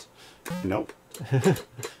his fonts? Nope.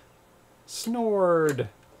 Snord.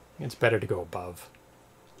 It's better to go above.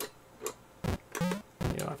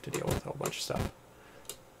 You don't have to deal with a whole bunch of stuff.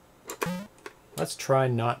 Let's try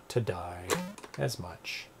not to die as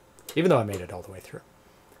much. Even though I made it all the way through.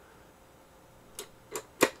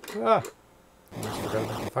 Ah! Almost forgot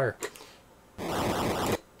about the fire.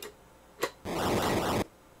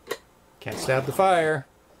 Can't stab the fire.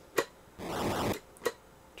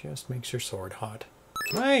 Just makes your sword hot.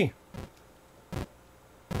 Hey!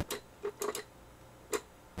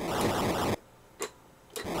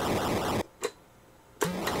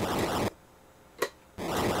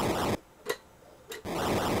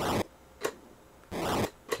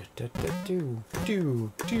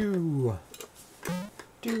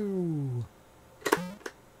 Do.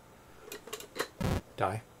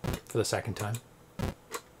 Die for the second time.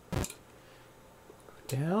 Go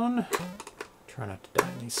down. Try not to die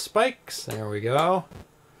in these spikes. There we go.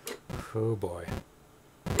 Oh boy.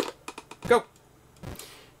 Go!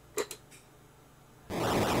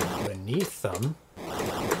 Beneath them.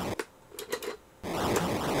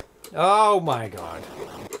 Oh my god.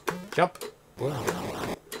 Jump. Whoa.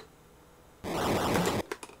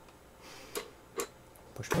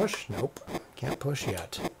 Push, push. Nope. Can't push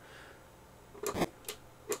yet.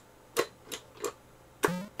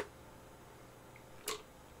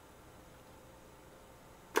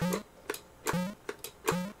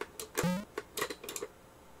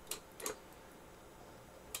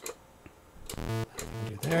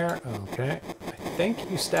 Do there. Okay. I think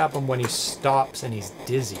you stab him when he stops and he's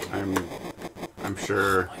dizzy. I'm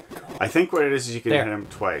sure. I think what it is you can There. hit him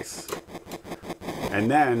twice. And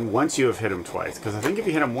then, once you have hit him twice, because I think if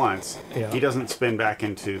you hit him once, Yeah. he doesn't spin back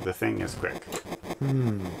into the thing as quick.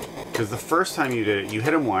 Because the first time you did it, you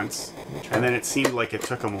hit him once, and then it seemed like it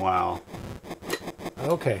took him a while.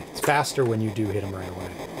 Okay. It's faster when you do hit him right away.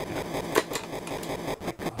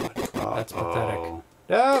 Oh my god. That's pathetic. Oh.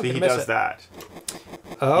 Oh, See, gonna he miss does it. that.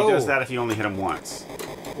 Oh. He does that if you only hit him once.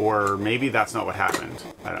 Or maybe that's not what happened.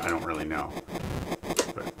 I don't really know.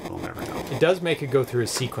 But we'll never know. It does make it go through a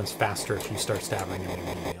sequence faster if you start stabbing him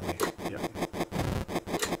immediately. Yeah.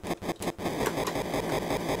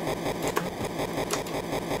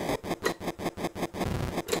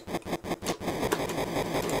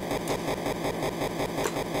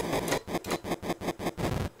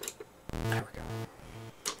 There we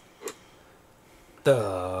go.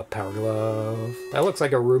 The power glove. That looks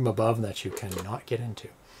like a room above that you cannot get into.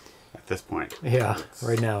 At this point. Yeah, It's-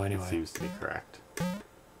 right now It anyway. seems to be correct.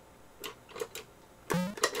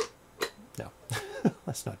 No,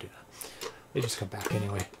 let's not do that. They just come back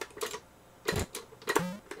anyway.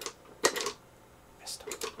 Missed.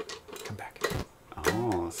 Come back.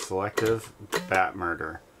 Oh, selective bat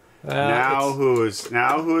murder. Now Now who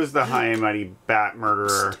is the high and mighty bat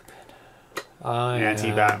murderer?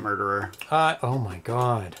 Anti-bat murderer. Oh my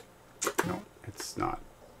god. No, it's not.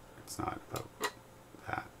 It's not about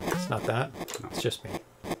that. It's not that? No. It's just me.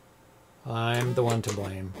 I'm the one to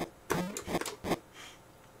blame.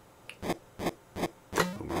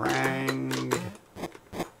 Boomerang.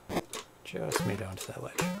 Just me down to that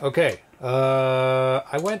ledge. Okay.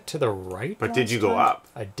 I went to the right. But did you last go time? up?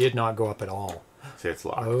 I did not go up at all. See, it's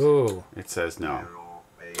locked. Oh. It says no.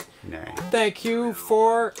 Nay. Thank you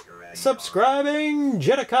for subscribing,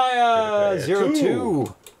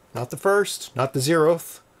 Jedediah02. Not the first, not the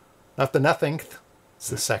 0th, not the nothingth. It's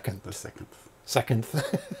the second. The second.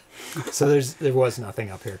 So there was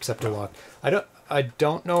nothing up here except a lock. I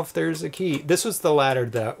don't know if there's a key. This was the ladder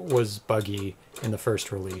that was buggy in the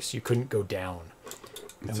first release. You couldn't go down.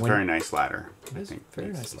 It's a very nice ladder. It is a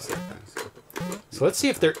very nice It's ladder. So let's see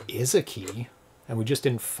if there is a key, and we just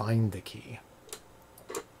didn't find the key.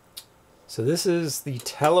 So this is the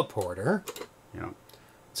teleporter. Yeah.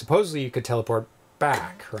 Supposedly you could teleport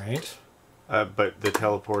back, right? But the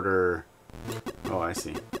teleporter... Oh, I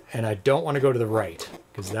see. And I don't want to go to the right,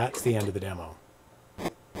 because that's the end of the demo.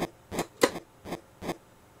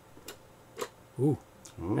 Ooh,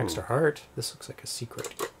 Ooh. extra heart. This looks like a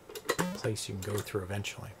secret place you can go through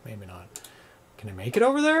eventually. Maybe not. Can I make it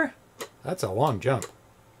over there? That's a long jump.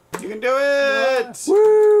 You can do it!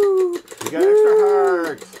 Woo! You got extra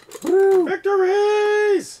heart! Woo!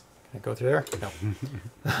 Victories! Can I go through there? No.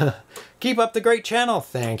 Keep up the great channel.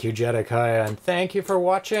 Thank you, Jedediah, and thank you for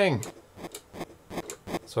watching.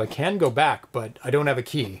 So I can go back, but I don't have a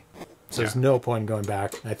key. So there's no point in going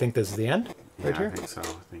back. I think this is the end, right here. I think so.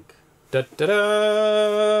 I think. Da da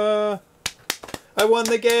da! I won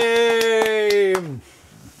the game!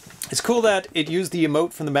 It's cool that it used the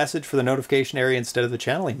emote from the message for the notification area instead of the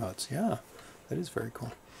channel emotes. Yeah, that is very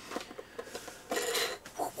cool.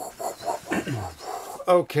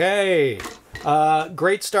 Okay.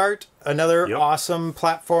 Great start. Another awesome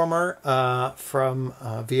platformer from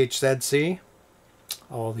VHZC.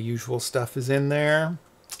 All the usual stuff is in there.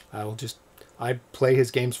 I play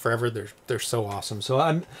his games forever. They're so awesome. So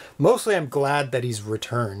I'm glad that he's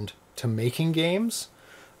returned to making games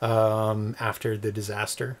after the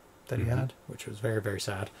disaster that he had, which was very, very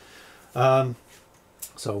sad.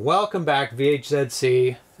 So welcome back,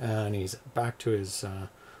 VHZC, and he's back to his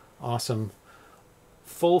awesome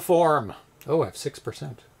full form. Oh, I have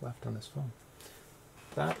 6% left on this phone.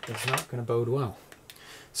 That is not going to bode well.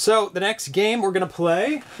 So the next game we're going to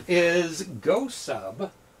play is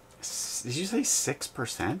GoSub. Did you say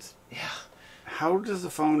 6%? Yeah. How does the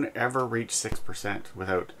phone ever reach 6%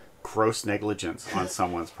 without gross negligence on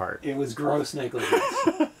someone's part? It was gross negligence.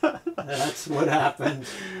 That's what happened.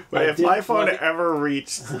 But if my phone ever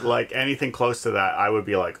reached like anything close to that, I would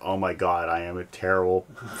be like, oh my god, I am a terrible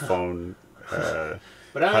phone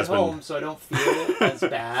But I'm husband. at home, so I don't feel as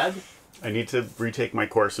bad. I need to retake my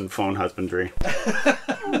course in phone husbandry.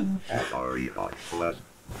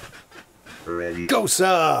 Ready.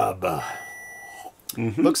 GoSub!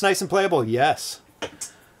 Looks nice and playable, yes.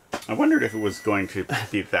 I wondered if it was going to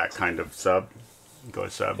be that kind of sub.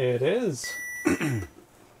 GoSub. It is.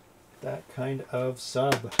 That kind of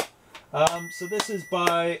sub. So this is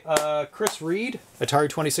by Chris Reed, Atari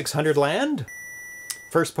 2600 Land.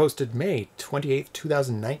 First posted May 28th,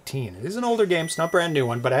 2019. It is an older game. It's not a brand new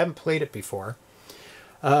one, but I haven't played it before.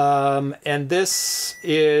 And this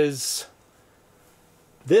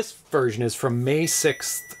version is from May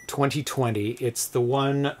 6th, 2020. It's the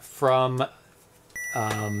one from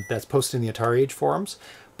that's posted in the Atari Age forums.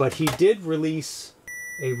 But he did release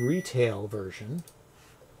a retail version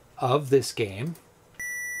of this game.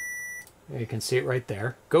 You can see it right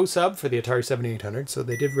there. GoSub for the Atari 7800. So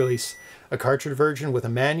they did release a cartridge version with a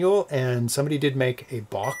manual, and somebody did make a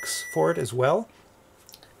box for it as well.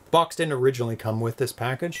 Box didn't originally come with this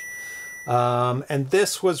package. And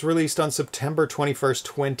this was released on September 21st,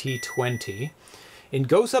 2020. In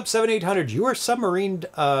GoSub 7800, you are a submarine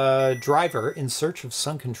driver in search of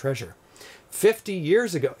sunken treasure. 50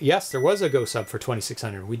 years ago, yes, there was a GoSub for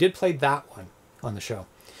 2600. We did play that one on the show.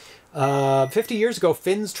 50 years ago,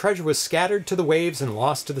 Finn's treasure was scattered to the waves and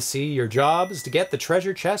lost to the sea. Your job is to get the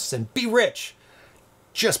treasure chests and be rich.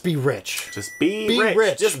 Just be rich. Just be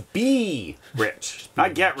rich. Just be rich.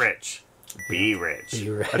 Not get rich. Be rich. Be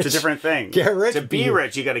rich. That's a different thing. Get rich. To be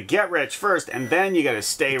rich, you got to get rich first, and then you got to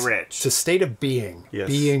stay rich. It's a state of being. Yes,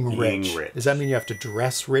 being rich. Does that mean you have to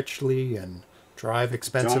dress richly and drive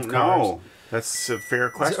expensive Don't cars? know. That's a fair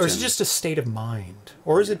question. Or is it just a state of mind?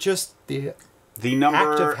 Or is it just the number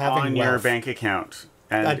act of having on your wealth? bank account?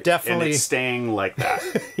 And, definitely. and it's staying like that.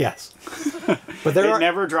 Yes. But there are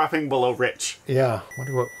never dropping below rich. Yeah.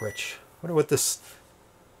 Wonder what this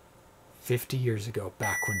 50 years ago,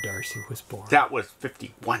 back when Darcy was born. That was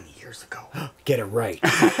 51 years ago. Get it right.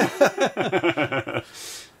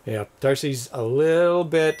 Yeah, Darcy's a little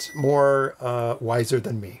bit more wiser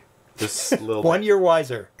than me. Just a little 1 bit. year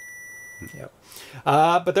wiser. Yep.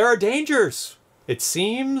 But there are dangers. It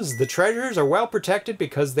seems the treasures are well protected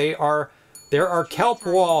because there are kelp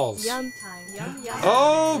walls. Yum time. Yum yum.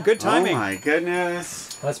 Oh, good timing. Oh my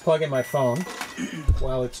goodness. Let's plug in my phone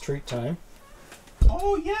while it's treat time.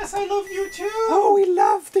 Oh yes, I love you too. Oh, we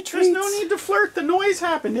love the treats. There's no need to flirt. The noise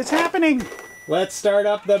happened. It's happening. Let's start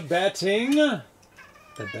up the betting.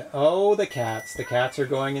 The cats. The cats are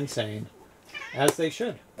going insane. As they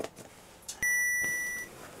should.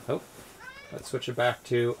 Oh, let's switch it back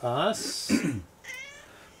to us.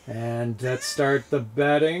 And let's start the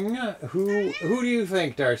betting. Who do you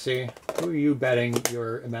think, Darcy? Who are you betting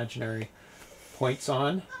your imaginary points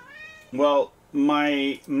on? Well,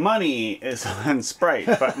 my money is on Sprite,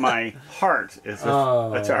 but my heart is with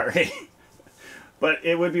Atari. But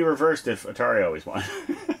it would be reversed if Atari always won.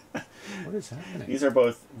 What is happening? These are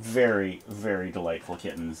both very, very delightful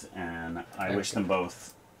kittens, and I wish them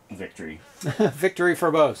both victory. Victory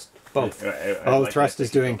for both. Both. Thrust is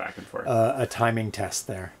doing back and forth. a timing test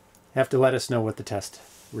there. You have to let us know what the test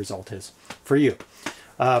result is for you.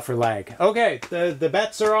 For lag. Okay, the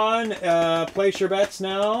bets are on. Place your bets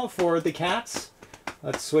now for the cats.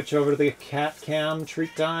 Let's switch over to the cat cam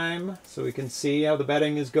treat time so we can see how the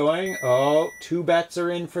betting is going. Oh, 2 bets are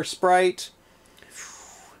in for Sprite.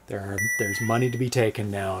 There's money to be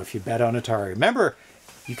taken now if you bet on Atari. Remember,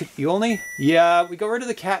 we go rid of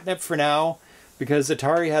the catnip for now because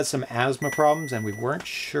Atari has some asthma problems and we weren't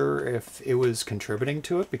sure if it was contributing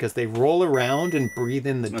to it because they roll around and breathe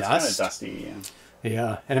in the dust. It's kind of dusty, yeah.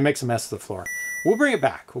 Yeah, and it makes a mess of the floor. We'll bring it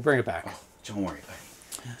back. Oh, don't worry, buddy.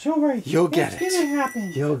 Don't worry. You'll get it. It's gonna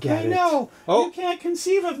happen. You'll get it. I know. Oh. You can't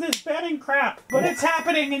conceive of this betting crap, but it's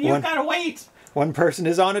happening and you've got to wait. One person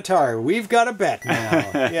is on Atari. We've got a bet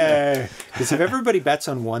now. Yay. Because if everybody bets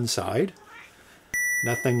on one side,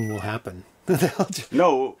 nothing will happen.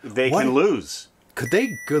 No, they can lose. Could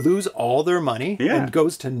they lose all their money and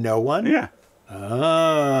goes to no one? Yeah.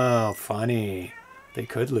 Oh, funny. They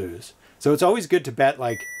could lose. So it's always good to bet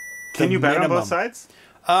like Can you bet on both sides?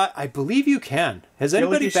 I believe you can. Has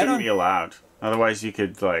anybody bet on? Be allowed. Otherwise, you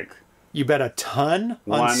could like. You bet a ton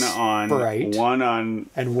on Sprite, one on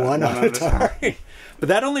Atari. But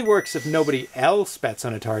that only works if nobody else bets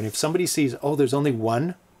on Atari. And if somebody sees, oh, there's only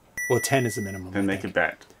one, well, 10 is the minimum. Then they could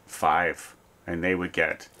bet 5, and they would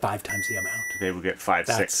get 5 times the amount. They would get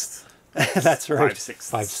 5/6. That's right.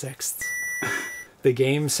 5/6. 5/6. The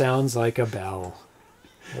game sounds like a bell.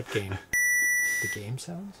 What game? The game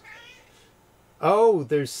sounds? Oh,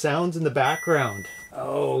 there's sounds in the background.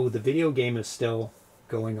 Oh, the video game is still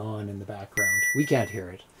going on in the background. We can't hear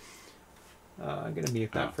it. I'm going to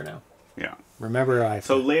mute that for now. Yeah. Remember,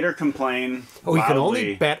 So later complain. Oh, you can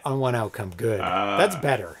only bet on one outcome. Good. That's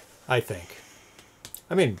better, I think.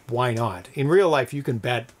 I mean, why not? In real life, you can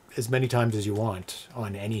bet as many times as you want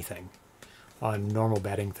on anything, on normal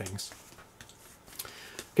betting things. I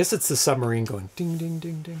guess it's the submarine going ding, ding,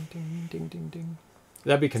 ding, ding, ding, ding, ding, ding.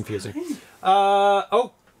 That'd be confusing.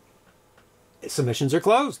 Oh. Submissions are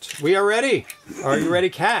closed. We are ready. Are you ready,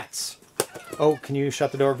 cats? Oh, can you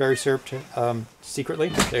shut the door very secretly?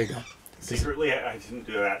 There you go. Secretly? I didn't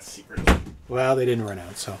do that secretly. Well, they didn't run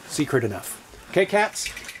out, so secret enough. Okay, cats?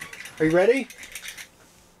 Are you ready?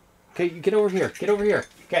 Okay, you get over here. Get over here.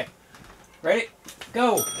 Okay. Ready?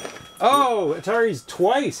 Go. Oh, Atari's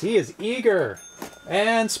twice. He is eager.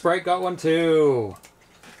 And Sprite got one too.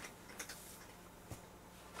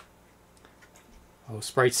 Oh,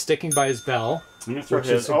 Sprite's sticking by his bell. I'm gonna throw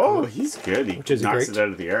his. Oh, he's good. He knocks it out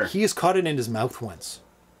of the air. He has caught it in his mouth once.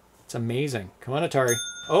 It's amazing. Come on, Atari.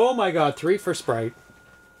 Oh my God, 3 for Sprite.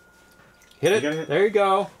 Hit it. There you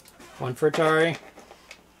go. 1 for Atari.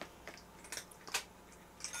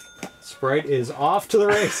 Sprite is off to the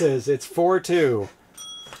races. It's 4-2.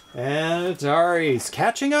 And Atari's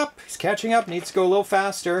catching up. He's catching up. Needs to go a little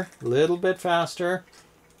faster. A little bit faster.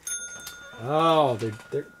 Oh,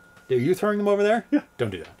 are you throwing them over there? Yeah.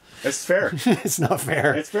 Don't do that. It's fair. It's not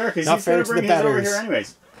fair. It's fair because he's going to bring his over here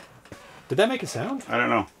anyways. Did that make a sound? I don't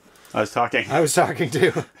know. I was talking. I was talking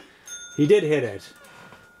too. He did hit it.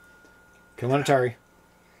 Come on, Atari.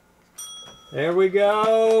 There we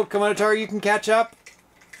go. Come on, Atari. You can catch up.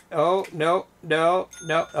 Oh, no, no,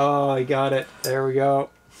 no. Oh, he got it. There we go.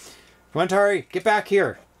 Come on, Atari. Get back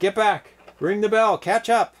here. Get back. Ring the bell. Catch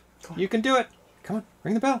up. You can do it. Come on.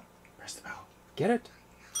 Ring the bell. Press the bell. Get it.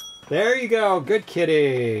 There you go. Good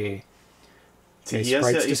kitty. He's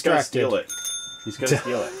got to steal it. He's got to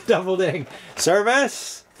steal it. Double ding.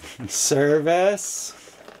 Service. Service.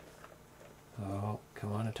 Oh,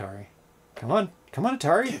 come on, Atari. Come on. Come on,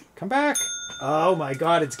 Atari. Come back. Oh my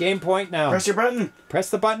god, it's game point now. Press your button. Press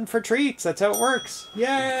the button for treats. That's how it works.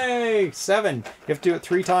 Yay! 7. You have to do it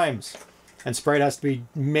 3 times. And Sprite has to be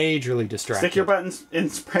majorly distracted. Stick your buttons in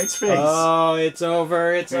Sprite's face. Oh, it's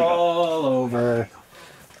over. It's all over.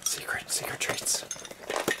 Secret treats.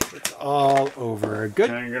 It's all over.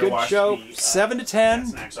 Good show. 7 to 10.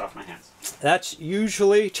 Snacks off my hands. That's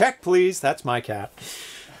usually... Check, please. That's my cat.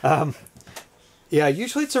 Yeah,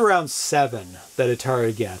 usually it's around 7 that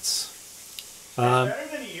Atari gets. Better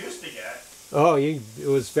than he used to get. Oh, it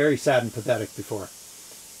was very sad and pathetic before.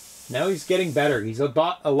 Now he's getting better. He's a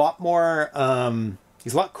lot more...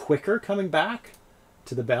 he's a lot quicker coming back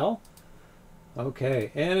to the bell.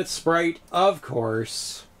 Okay, and it's Sprite, of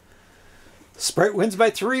course. Sprite wins by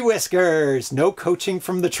 3 whiskers. No coaching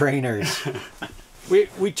from the trainers.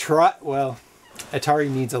 we try... Well, Atari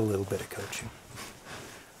needs a little bit of coaching.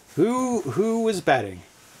 Who was betting?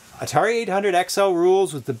 Atari 800 XL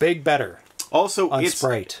rules with the big better. Also, on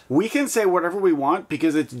Sprite. We can say whatever we want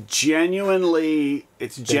because it's genuinely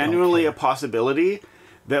a possibility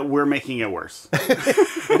that we're making it worse.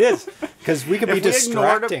 It is, because we could be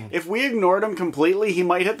distracting. If we ignored him completely, he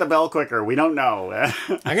might hit the bell quicker. We don't know.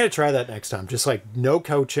 I'm going to try that next time. Just like no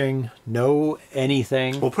coaching, no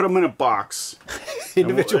anything. We'll put him in a box.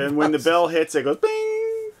 Individual and when the bell hits, it goes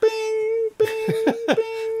bing, bing, bing, bing.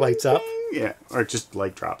 Lights up? Yeah, or just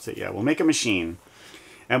light drops it. Yeah, we'll make a machine.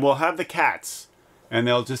 And we'll have the cats. And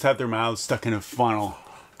they'll just have their mouths stuck in a funnel.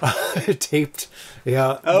 Taped.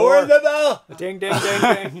 Yeah. Oh, where's the bell? Ding, ding, ding,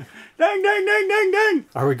 ding. Ding, ding, ding, ding, ding.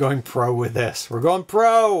 Are we going pro with this? We're going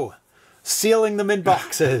pro. Sealing them in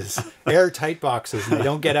boxes. Airtight boxes. And they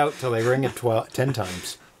don't get out till they ring it 10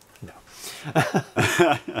 times. No.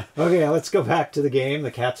 Okay, let's go back to the game. The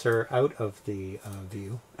cats are out of the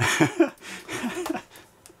view.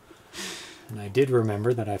 And I did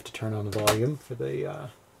remember that I have to turn on the volume for the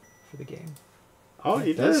game. Oh, you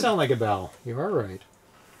did? It does sound like a bell. You are right.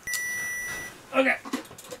 Okay.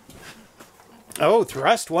 Oh,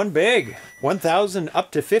 thrust, one big. 1,000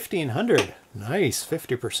 up to 1,500. Nice,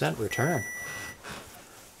 50% return.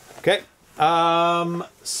 Okay.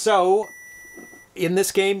 So, in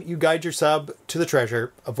this game, you guide your sub to the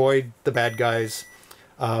treasure. Avoid the bad guys.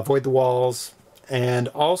 Avoid the walls. And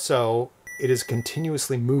also... It is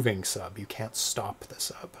continuously moving sub. You can't stop the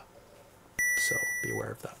sub. So be aware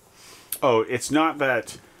of that. Oh, it's not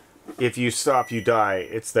that if you stop, you die.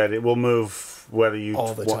 It's that it will move whether you...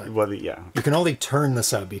 All the time. Yeah. You can only turn the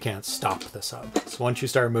sub. You can't stop the sub. So once you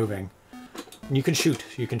start moving, and you can shoot.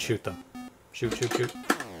 You can shoot them. Shoot, shoot, shoot.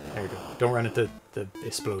 There you go. Don't run into the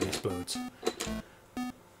explodes.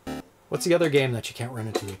 What's the other game that you can't run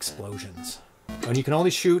into the explosions? Oh, and you can only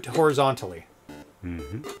shoot horizontally.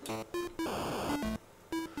 Mm-hmm.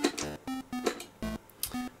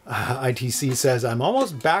 ITC says, I'm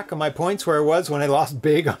almost back on my points where I was when I lost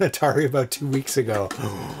big on Atari about 2 weeks ago.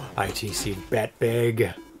 ITC, bet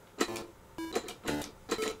big.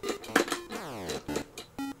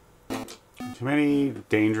 Too many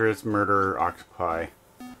dangerous murder octopi.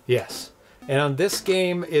 Yes. And on this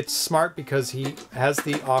game, it's smart because he has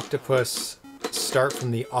the octopus start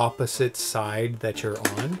from the opposite side that you're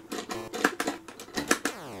on.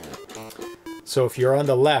 So if you're on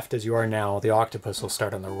the left, as you are now, the octopus will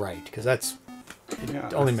start on the right, because it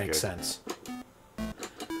only makes sense.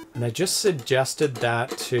 And I just suggested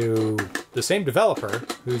that to the same developer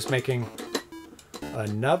who's making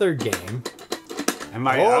another game. Am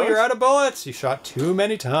I out? You're out of bullets! You shot too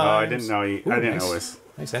many times. Oh, I didn't know. I didn't know it was.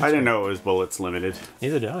 Nice I didn't know it was bullets limited.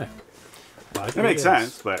 Neither did I. It makes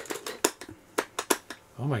sense, but.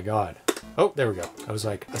 Oh my god. Oh, there we go. I was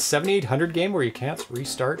like, a 7800 game where you can't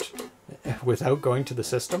restart without going to the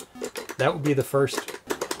system? That would be the first.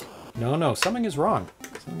 No, something is wrong.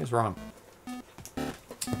 Something is wrong.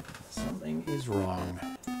 Something is wrong.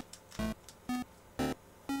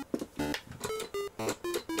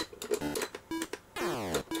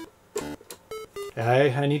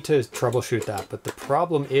 I need to troubleshoot that, but the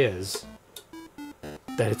problem is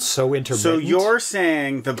that it's so intermittent. So you're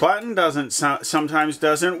saying the button sometimes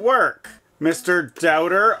doesn't work, Mr.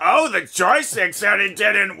 Doubter? Oh, the joystick said it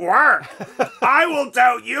didn't work. I will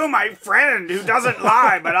doubt you, my friend, who doesn't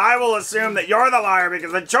lie, but I will assume that you're the liar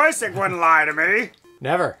because the joystick wouldn't lie to me.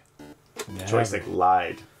 Never. The joystick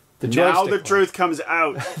lied. Now the truth comes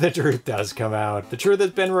out. The truth does come out. The truth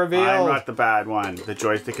has been revealed. I'm not the bad one. The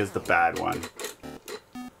joystick is the bad one.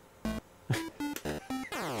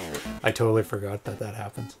 I totally forgot that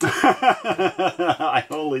happens. I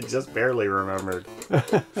only just barely remembered.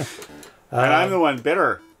 And I'm the one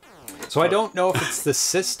bitter. So I don't know if it's the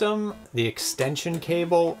system, the extension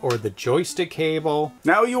cable, or the joystick cable.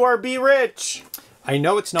 Now you are be rich. I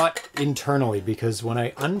know it's not internally because when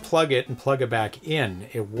I unplug it and plug it back in,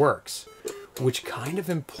 it works. Which kind of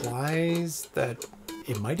implies that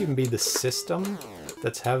it might even be the system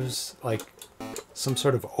that has like some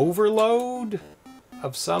sort of overload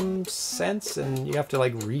of some sense and you have to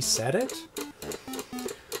like reset it.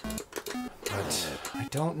 But I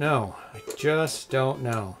don't know. I just don't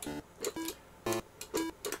know.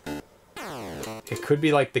 It could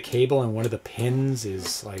be like the cable and one of the pins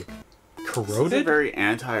is like corroded. This is a very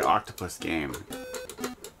anti-octopus game.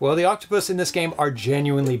 Well, the octopus in this game are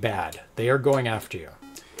genuinely bad. They are going after you.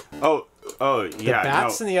 Oh, yeah. The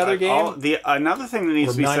bats in the other game. Another thing that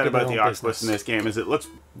needs to be said about the octopus business in this game is it looks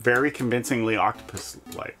very convincingly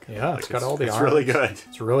octopus-like. Yeah, it's got all the arms. arms. It's really good.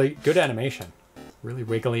 It's really good animation. Really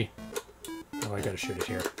wiggly. Oh, I gotta shoot it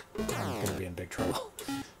here. I'm gonna be in big trouble.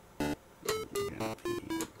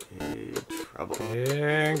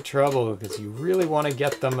 Big trouble, because you really want to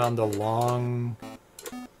get them on the long...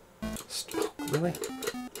 Really?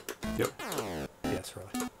 Yep. Yes,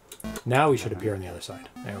 really. Now we should appear on the other side.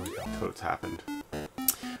 There we go. So it's happened.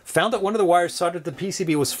 Found that one of the wires soldered to the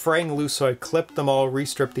PCB was fraying loose, so I clipped them all,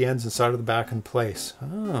 restripped the ends, and soldered the back in place.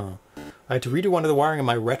 Oh. I had to redo one of the wiring in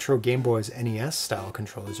my retro Game Boy's NES style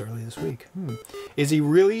controllers early this week. Is he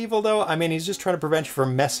really evil, though? I mean, he's just trying to prevent you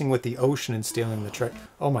from messing with the ocean and stealing the treasure.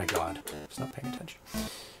 Oh my god. I was not paying attention.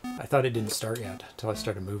 I thought it didn't start yet until I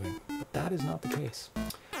started moving. But that is not the case.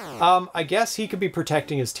 I guess he could be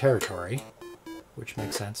protecting his territory, which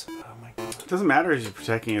makes sense. Oh my god. It doesn't matter if he's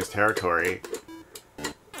protecting his territory.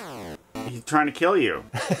 He's trying to kill you.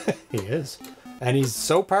 He is. And he's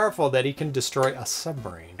so powerful that he can destroy a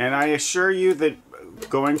submarine. And I assure you that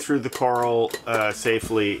going through the coral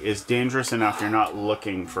safely is dangerous enough you're not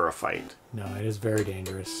looking for a fight. No, it is very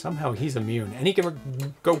dangerous. Somehow he's immune, and he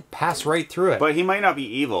can go pass right through it. But he might not be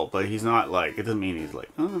evil, but he's not like, it doesn't mean he's like,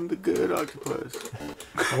 oh, I'm the good octopus.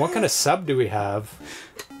 And what kind of sub do we have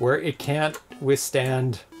where it can't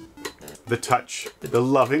withstand... The touch, the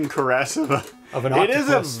loving caress of an octopus. It is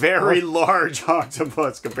a very large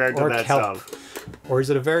octopus compared to that kelp. sub. Or is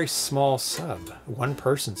it a very small sub? One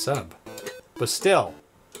person sub. But still.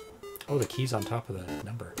 Oh, the key's on top of the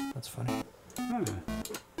number. That's funny.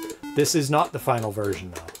 This is not the final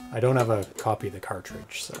version, though. I don't have a copy of the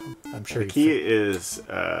cartridge, so I'm sure the key is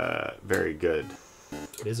very good.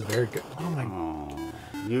 It is a very good... Oh, my... Oh,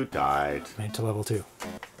 you died. Made it to level 2.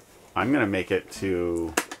 I'm going to make it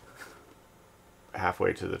to...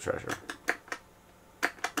 halfway to the treasure.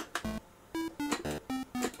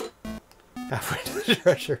 Halfway to the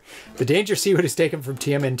treasure. The Danger Seaweed is taken from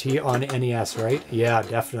TMNT on NES, right? Yeah,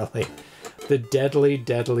 definitely. The deadly,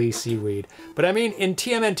 deadly seaweed. But I mean, in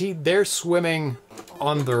TMNT, they're swimming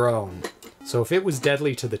on their own. So if it was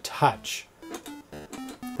deadly to the touch,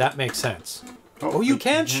 that makes sense. Oh, you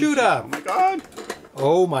can shoot up! Oh my god!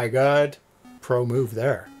 Oh my god. Pro move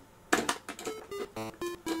there.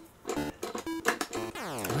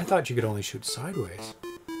 I thought you could only shoot sideways.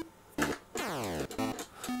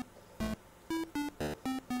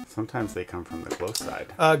 Sometimes they come from the close side.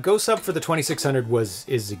 GoSub for the 2600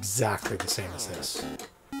 is exactly the same as this.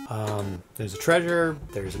 There's a treasure,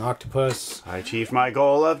 there's an octopus. I achieved my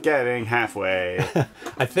goal of getting halfway.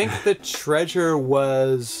 I think the treasure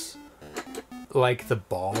was like the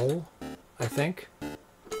ball, I think.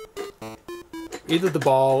 Either the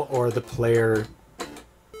ball or the player,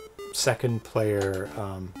 second player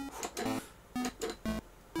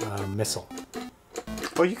missile.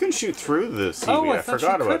 Well, you can shoot through the seaweed. I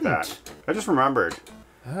forgot about that. I just remembered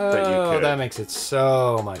that you could. That makes it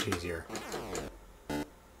so much easier.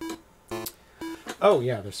 Oh,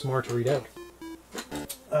 yeah, there's some more to read out.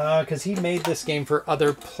 Because he made this game for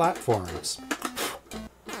other platforms.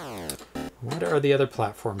 What are the other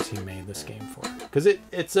platforms he made this game for? Because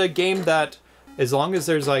it's a game that, as long as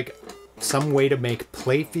there's like some way to make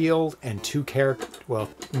playfield and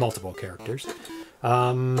multiple characters,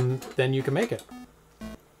 then you can make it.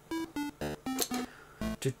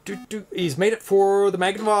 He's made it for the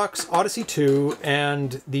Magnavox, Odyssey 2,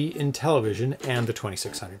 and the Intellivision, and the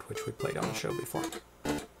 2600, which we played on the show before.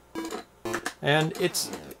 And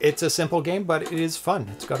it's a simple game, but it is fun.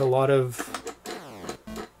 It's got a lot of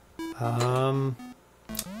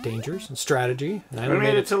dangers and strategy. And I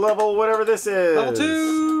made it to level whatever this is. Level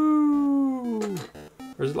 2!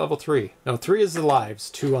 Or is it level 3? No, 3 is the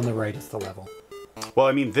lives. 2 on the right is the level. Well,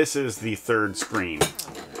 I mean, this is the third screen.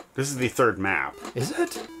 This is the third map. Is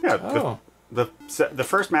it? Yeah. Oh. The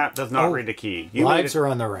first map does not read a key. Lives are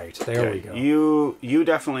on the right. There we go. You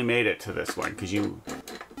definitely made it to this one because you.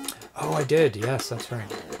 Oh, I did. Yes, that's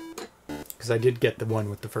right. because I did get the one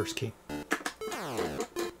with the first key.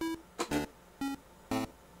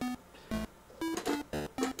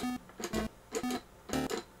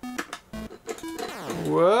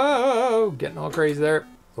 Whoa! Getting all crazy there.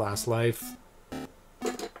 Last life. Do,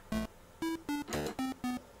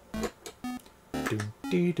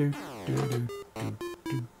 do, do, do, do, do, do, do.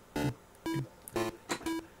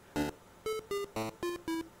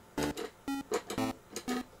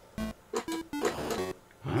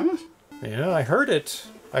 Huh? Yeah, I heard it.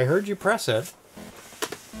 I heard you press it.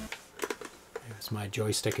 There's my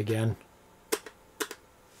joystick again.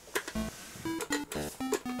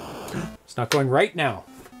 It's not going right now.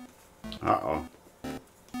 Uh-oh.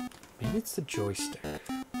 Maybe it's the joystick.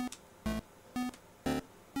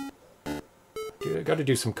 Dude, I got to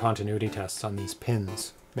do some continuity tests on these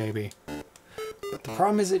pins, maybe. But the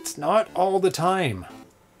problem is it's not all the time.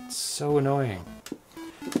 It's so annoying.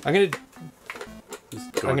 I'm gonna...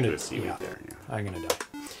 Just go into a seaweed there, yeah. I'm gonna die.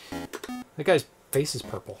 That guy's face is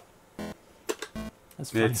purple.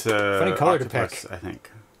 That's funny. It's a funny color octopus, to pick. I think.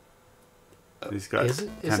 He's got Is it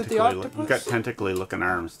the octopus? He's got tentacly looking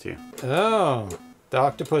arms too. Oh, the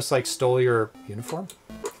octopus like stole your uniform?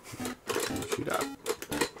 Shoot up.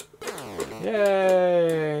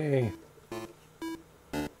 Yay!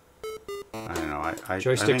 I don't know. I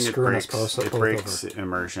Joystick think it screwing us breaks, both it over. breaks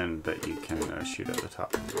immersion that you can shoot at the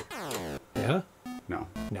top. Yeah? No.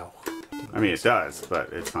 No. I mean, it does,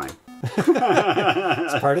 but it's fine.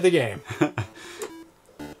 It's part of the game.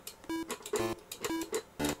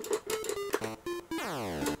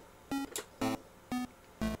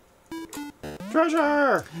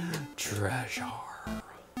 Treasure! Treasure.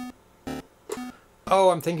 Oh,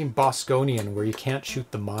 I'm thinking Bosconian, where you can't shoot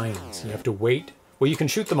the mines. You have to wait. Well, you can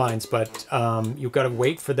shoot the mines, but you've got to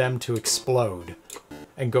wait for them to explode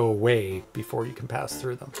and go away before you can pass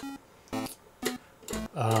through them.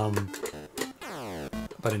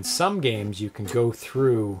 But in some games, you can go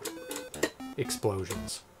through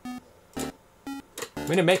explosions. I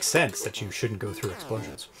mean, it makes sense that you shouldn't go through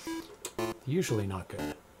explosions. Usually not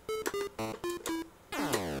good.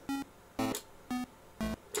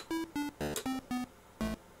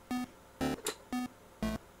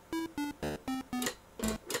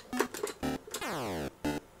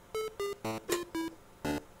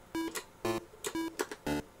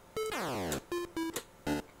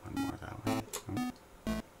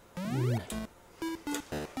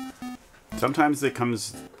 Sometimes it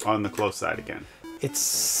comes on the close side again. It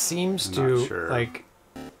seems I'm to, not sure like...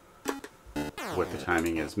 what the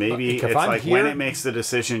timing is. Maybe If it's I'm like here- when it makes the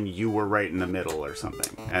decision, you were right in the middle or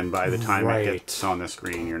something. And by the time Right. it gets on the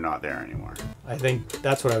screen, you're not there anymore. I think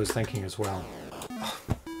that's what I was thinking as well.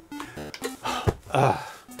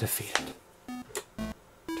 Defeated.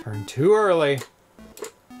 Turn too early.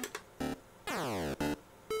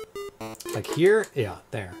 Like here? Yeah,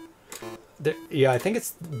 there. Yeah, I think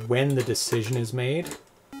it's when the decision is made.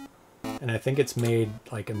 And I think it's made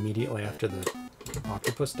like immediately after the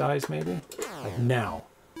octopus dies, maybe? Like now.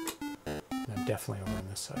 And I'm definitely over on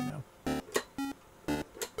this side now.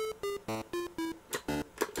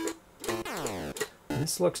 And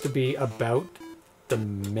this looks to be about the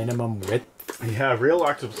minimum width. Yeah, real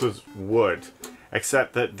octopuses would.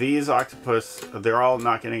 Except that these octopus, they're all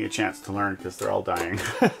not getting a chance to learn because they're all dying.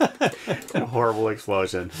 In a horrible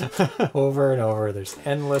explosion. Over and over. There's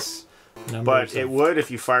endless numbers. But it would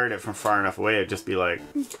if you fired it from far enough away. It'd just be like...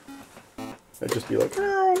 It'd just be like...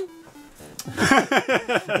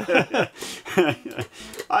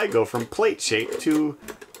 I go from plate shape to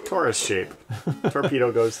torus shape.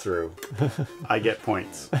 Torpedo goes through. I get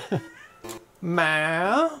points.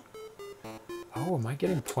 Ma. Oh, am I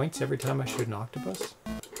getting points every time I shoot an octopus?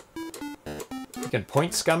 You can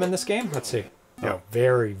point scum in this game? Let's see. Yeah. Oh,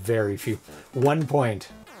 very, very few. 1 point.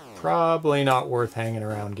 Probably not worth hanging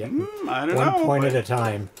around getting. I don't 1 know, point but at a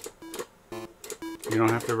time. You don't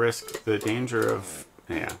have to risk the danger of...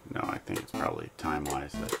 Yeah, no, I think it's probably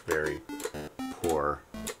time-wise. That's very poor.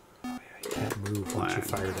 Oh, yeah, you can't move once you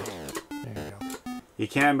fired it. There you go. You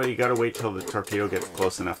can, but you gotta wait till the torpedo gets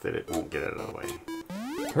close enough that it won't get out of the way.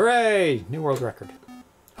 Hooray! New world record.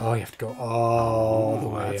 Oh, you have to go all the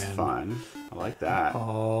way That's in. fun. I like that.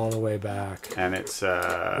 All the way back. And it's...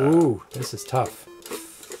 Ooh, this is tough.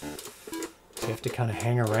 So you have to kind of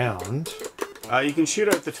hang around. you can shoot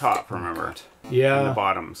out the top, remember? Yeah. And the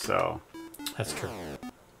bottom, so... That's true.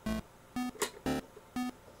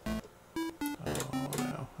 Oh,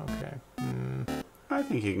 no. Okay. I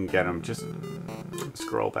think you can get them. Just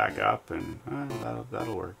scroll back up and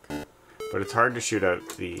that'll work. But it's hard to shoot out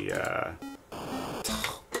the...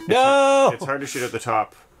 No! It's hard to shoot at the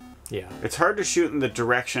top. Yeah. It's hard to shoot in the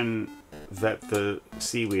direction that the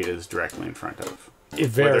seaweed is directly in front of.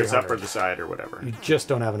 Very Whether it's hard. up or the side or whatever. You just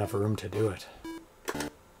don't have enough room to do it.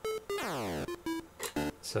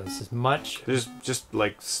 So this is much Just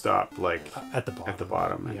like stop like at the bottom. at the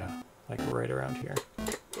bottom. Yeah, like right around here.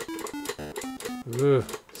 Ooh,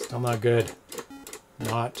 still not good.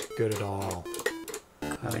 Not good at all.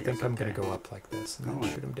 I think I'm going to go up like this and then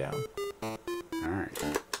shoot him down. Alright,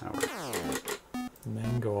 that works. And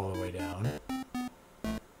then go all the way down.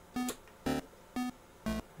 And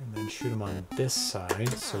then shoot him on this side,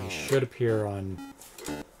 so he should appear on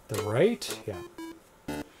the right. Yeah.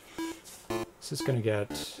 Is this going to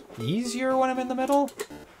get easier when I'm in the middle?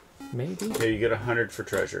 Maybe? Yeah, you get 100 for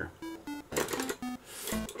treasure.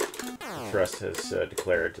 Thrust has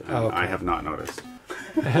declared. Okay. I have not noticed.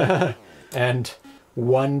 And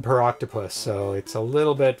 1 per octopus, so it's a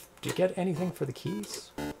little bit... Do you get anything for the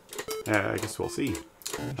keys? I guess we'll see.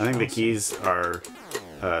 I think the keys are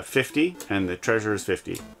 50, and the treasure is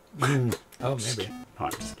 50. Oh, maybe. Oh,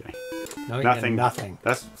 I'm just kidding. No, you Nothing. get nothing.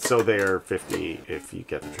 That's so they are 50 if you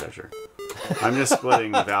get the treasure. I'm just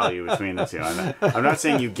splitting the value between the two. I'm not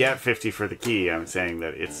saying you get 50 for the key. I'm saying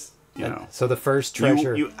that it's, you know. So the first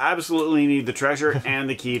treasure... You absolutely need the treasure and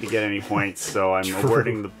the key to get any points. So I'm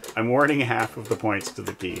awarding half of the points to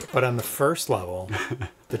the key. But on the first level,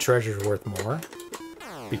 the treasure's worth more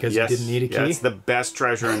because Yes, you didn't need a key. Yeah, it's the best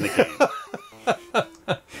treasure in the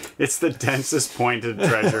game. It's the densest pointed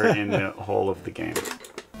treasure in the whole of the game.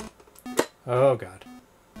 Oh god.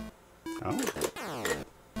 Oh.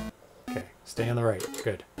 Okay, stay on the right.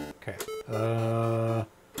 Good. Okay. I'm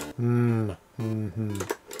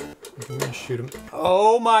gonna shoot him.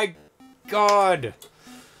 Oh my god!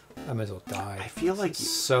 I might as well die. I feel like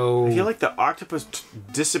So the octopus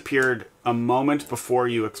disappeared a moment before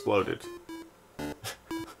you exploded.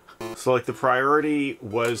 So like the priority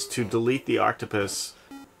was to delete the octopus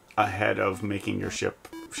ahead of making your ship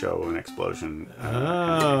show an explosion.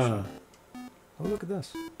 Oh, look at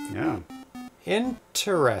this. Yeah.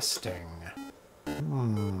 Interesting.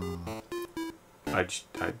 I'd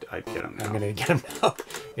get him now. I'm gonna get him now.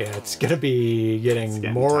 Yeah, it's gonna be getting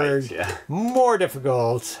getting more tight, yeah. more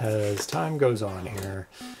difficult as time goes on here.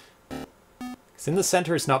 'Cause in the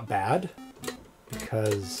center it's not bad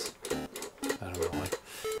because I don't know, like,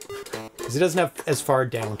 because it doesn't have as far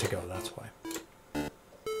down to go. That's why.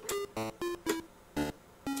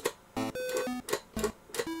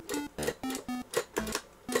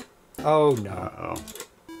 Oh no! Uh-oh.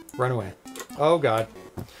 Run away! Oh god!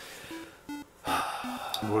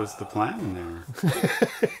 What was the plan there?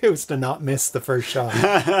 It was to not miss the first shot.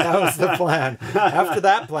 That was the plan. After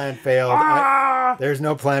that plan failed, there's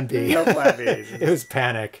no plan B. No plan B. It was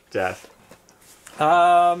panic. Death.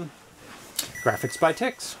 Graphics by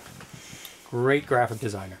Tix. Great graphic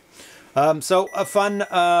designer. So a fun...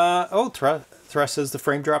 Thrust says the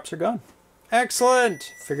frame drops are gone.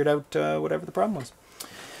 Excellent. Figured out whatever the problem was.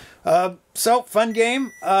 So, fun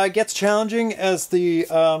game. Gets challenging as the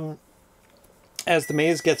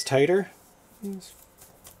maze gets tighter.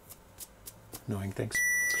 Annoying things.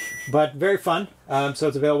 But very fun. So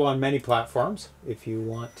it's available on many platforms if you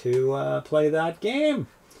want to play that game.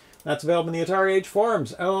 That's available in the Atari Age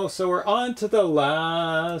forums. Oh, so we're on to the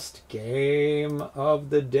last game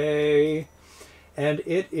of the day. And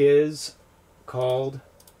it is called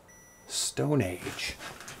StoneAge.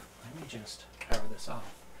 Let me just power this off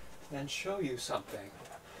and show you something.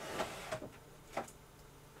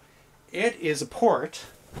 It is a port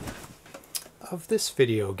of this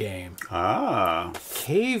video game,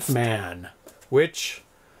 Caveman, which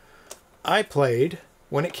I played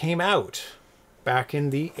when it came out back in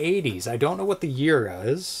the 80s. I don't know what the year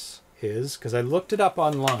is because I looked it up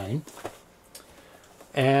online,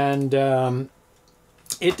 and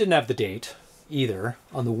it didn't have the date either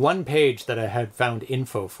on the one page that I had found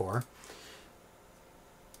info for.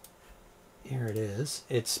 Here it is.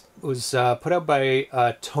 It was put out by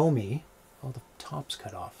Tomy. Oh, the top's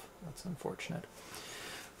cut off. That's unfortunate.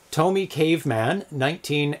 Tomy Caveman,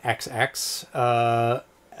 19XX,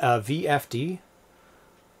 VFD,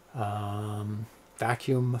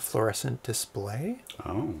 vacuum fluorescent display.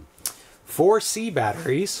 Oh. 4C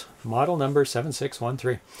batteries, model number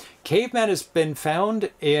 7613. Caveman has been found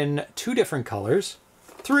in 2 different colors.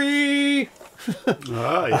 3!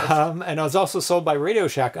 Oh, yes. And it was also sold by Radio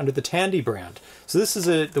Shack under the Tandy brand. So this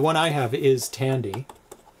is the one I have is Tandy.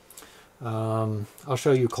 I'll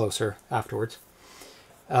show you closer afterwards.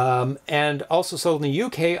 And also sold in the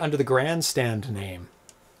UK under the Grandstand name.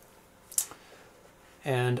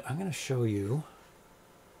 And I'm going to show you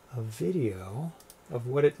a video of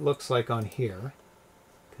what it looks like on here,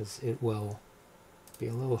 because it will be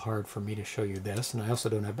a little hard for me to show you this, and I also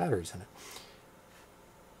don't have batteries in it.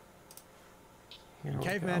 Here we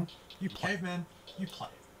Caveman, go. you play. Caveman, you play.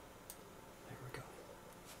 There we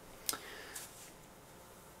go.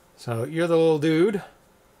 So you're the little dude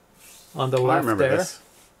on the left I remember there. this.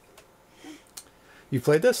 You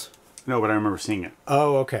played this? No, but I remember seeing it.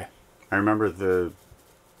 Oh, okay. I remember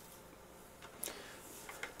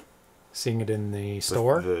Seeing it in the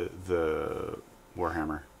store? the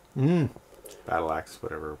Warhammer. Battle Axe,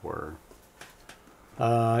 whatever,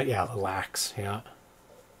 Yeah, the lax, yeah.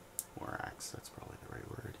 War Axe, that's probably the right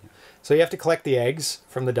word. Yeah. So you have to collect the eggs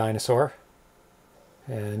from the dinosaur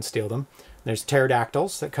and steal them. There's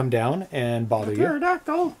pterodactyls that come down and bother you.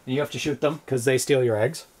 Pterodactyl! You have to shoot them because they steal your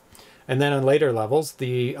eggs. And then on later levels,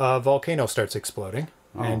 the volcano starts exploding.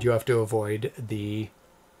 Oh. And you have to avoid the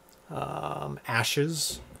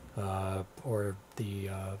ashes or the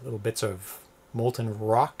little bits of molten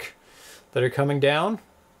rock that are coming down.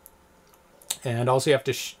 And also you have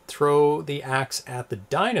to throw the axe at the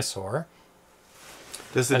dinosaur.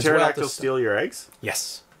 Does the as well pterodactyl to steal your eggs?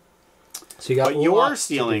 Yes. So you got But you're lots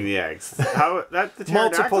to stealing do. the eggs. How that the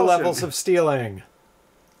Multiple levels of stealing.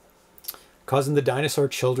 Causing the dinosaur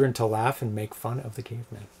children to laugh and make fun of the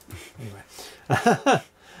caveman. Anyway.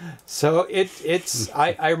 So it's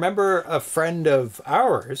I remember a friend of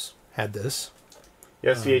ours had this.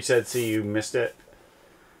 Yes, VH said, see, you missed it.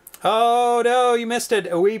 Oh no, you missed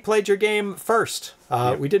it. We played your game first.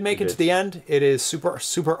 Yep, we did make we it did. to the end. It is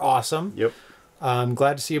super awesome. Yep. I'm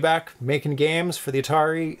glad to see you back making games for the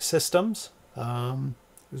Atari systems. It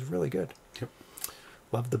was really good. Yep.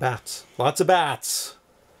 Loved the bats. Lots of bats.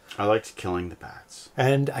 I liked killing the bats.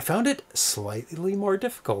 And I found it slightly more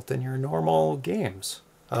difficult than your normal games.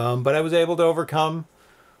 But I was able to overcome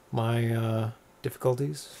my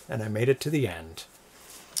difficulties, and I made it to the end.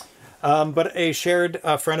 But a shared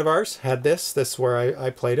friend of ours had this. This is where I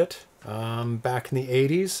played it back in the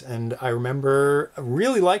 80s, and I remember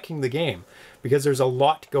really liking the game because there's a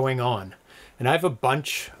lot going on. And I have a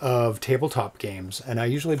bunch of tabletop games, and I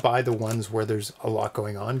usually buy the ones where there's a lot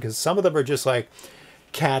going on because some of them are just like,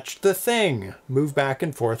 catch the thing, move back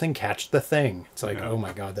and forth and catch the thing. It's like, oh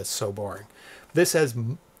my God, that's so boring. This has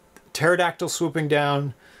pterodactyl swooping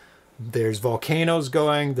down. There's volcanoes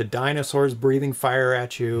going, the dinosaurs breathing fire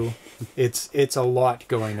at you. It's a lot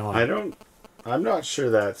going on. I'm not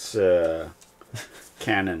sure that's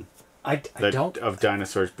canon. I don't of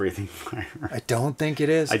dinosaurs breathing fire. I don't think it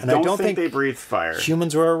is. I don't think they breathe fire.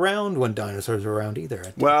 Humans were around when dinosaurs were around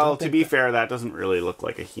either. Well, to be fair, that doesn't really look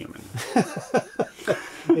like a human.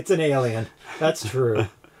 It's an alien. That's true.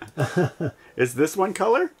 Is this one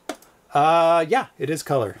color? Yeah, it is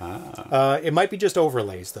color. Ah. It might be just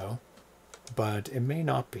overlays though, but it may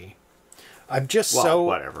not be. I'm just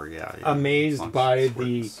whatever. Yeah. As amazed long as by it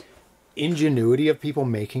the works. ingenuity of people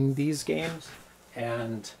making these games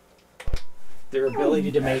and their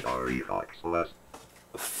ability to make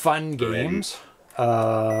fun games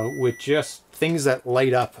with just things that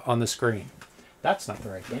light up on the screen. That's not the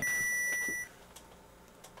right game.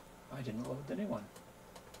 I didn't load the new one.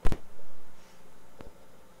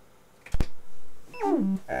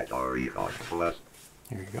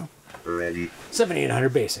 Here you go. Ready. 7800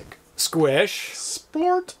 basic. Squish.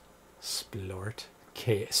 Sport. Splort.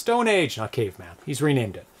 StoneAge, not Caveman. He's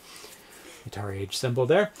renamed it. Atari Age symbol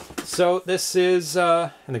there. So this is,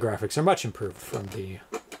 and the graphics are much improved from the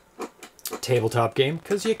tabletop game,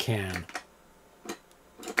 because you can.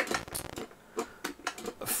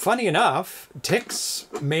 Funny enough,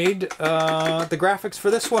 Tix made the graphics for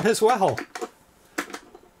this one as well.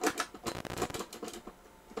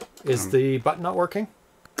 Is the button not working?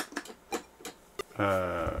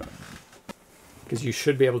 Because you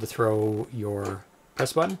should be able to throw your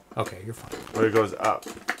press button. Okay, you're fine. But it goes up.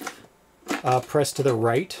 Press to the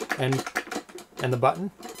right and the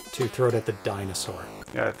button to throw it at the dinosaur.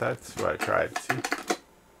 Yeah, that's what I tried. See?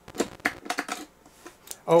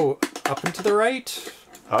 Oh, up and to the right?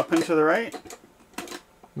 Up and to the right?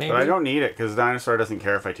 Maybe. But I don't need it because the dinosaur doesn't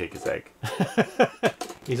care if I take his egg.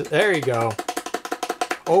 There you go.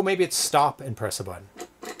 Oh, maybe it's stop and press a button.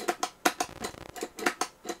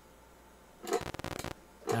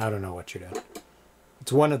 I don't know what you're doing.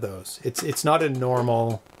 It's one of those. It's not a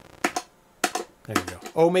normal... There you go.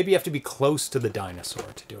 Oh, maybe you have to be close to the dinosaur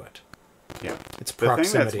to do it. Yeah. It's The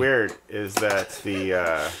proximity. thing that's weird is that the...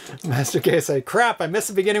 Master K said, crap, I missed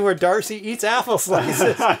the beginning where Darcy eats apple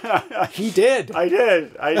slices. He did. I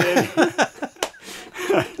did.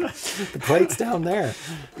 The plate's down there.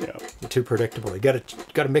 Yeah. You're too predictable. You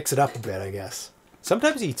gotta mix it up a bit, I guess.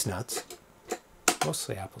 Sometimes he eats nuts.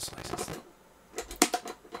 Mostly apple slices.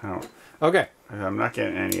 Okay. I'm not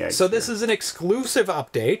getting any eggs. So this is an exclusive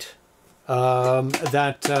update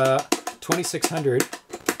that 2600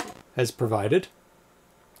 has provided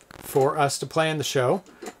for us to play in the show.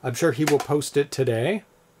 I'm sure he will post it today.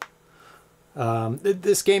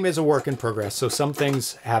 This game is a work in progress, so some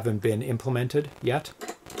things haven't been implemented yet.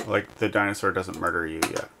 Like the dinosaur doesn't murder you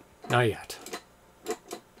yet. Not yet.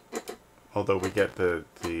 Although we get the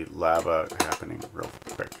lava happening real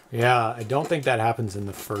quick. Yeah, I don't think that happens in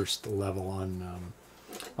the first level on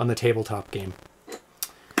the tabletop game.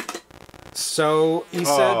 So he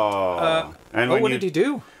said, what did he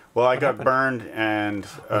do? Well, I got burned, and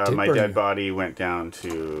my burn dead you. body went down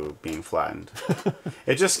to being flattened.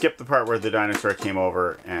 It just skipped the part where the dinosaur came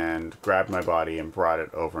over and grabbed my body and brought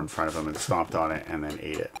it over in front of him and stomped on it and then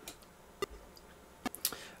ate it.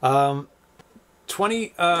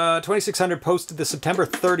 2600 posted the September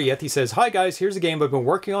 30th. He says, "Hi guys, here's a game I've been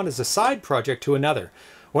working on as a side project to another.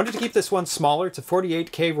 Wanted to keep this one smaller. It's a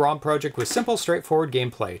 48K ROM project with simple, straightforward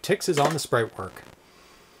gameplay. Tix is on the sprite work."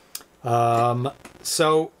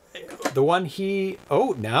 So the one he...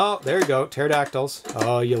 Oh, now, there you go. Pterodactyls.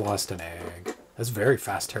 Oh, you lost an egg. That's very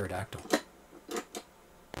fast pterodactyl.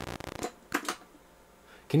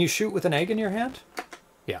 Can you shoot with an egg in your hand?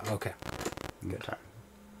 Yeah, okay. Good. Okay.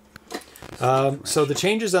 So the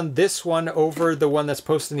changes on this one over the one that's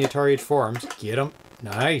posted in the Atari forums. Get them.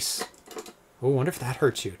 Nice. Oh, I wonder if that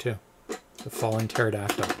hurts you too. The falling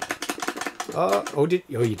pterodactyl.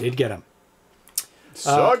 You did get him.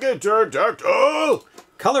 Suck it, pterodactyl!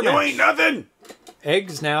 Color match. You ain't nothing!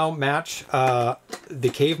 Eggs now match the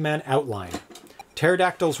caveman outline.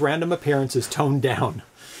 Pterodactyl's random appearance is toned down.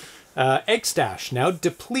 Egg stash now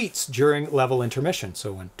depletes during level intermission.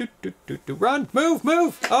 So when run,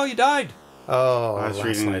 move. Oh, you died. Oh, I was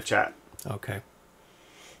reading the chat. Okay.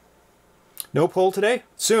 No poll today?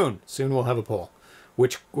 Soon we'll have a poll.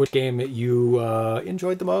 Which game you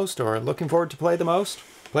enjoyed the most or looking forward to play the most?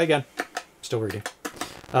 Play again. Still reading.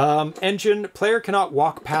 Engine, player cannot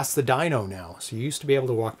walk past the dino now. So you used to be able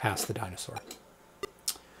to walk past the dinosaur.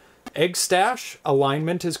 Egg stash,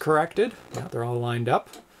 alignment is corrected. Yeah, they're all lined up.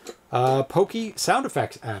 Pokey, sound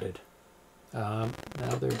effects added. Now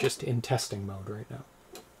they're just in testing mode right now.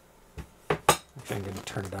 Actually, I'm going to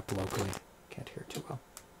turn it up locally. Can't hear it too well.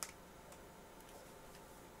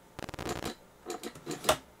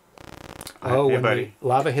 Oh, hey, when buddy. the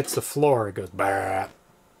lava hits the floor, it goes bah.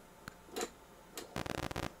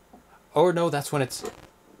 Oh, no, that's when it's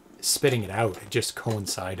spitting it out. It just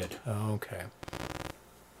coincided. Okay.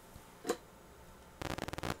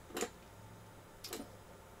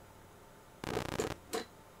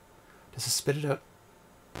 Does it spit it out?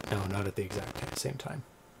 No, not at the exact same time.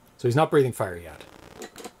 So he's not breathing fire yet.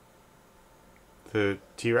 The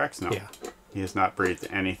T-Rex? No. Yeah. He has not breathed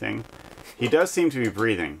anything. He does seem to be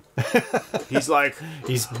breathing. He's like,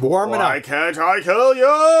 He's warming why up. can't I kill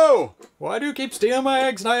you? Why do you keep stealing my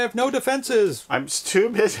eggs and I have no defenses? I'm just too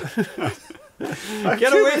busy. I'm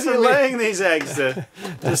Get too away busy from me. laying these eggs to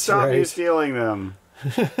stop you right. stealing them.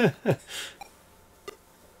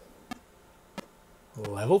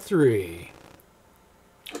 Level 3.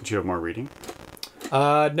 Do you have more reading?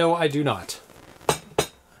 No, I do not.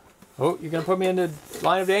 Oh, you're going to put me in the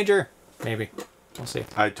line of danger? Maybe. We'll see.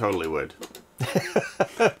 I totally would.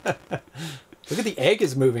 Look at the egg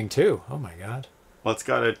is moving too. Oh my god. Well, it's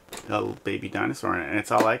got a little baby dinosaur in it, and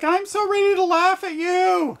it's all like, I'm so ready to laugh at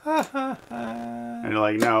you! And you're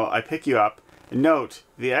like, no, I pick you up. And note,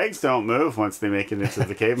 the eggs don't move once they make it into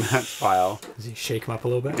the caveman pile. Does he shake him up a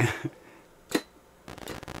little bit?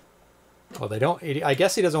 Well, they don't... I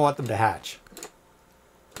guess he doesn't want them to hatch.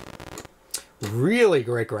 Really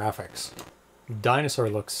great graphics. Dinosaur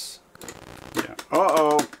looks... Yeah.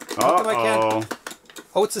 Uh-oh. come I Uh-oh.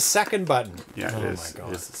 Oh, it's the second button. Yeah, oh it is. My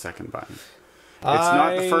God. It's the second button. It's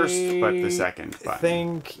not the first, but the second button. I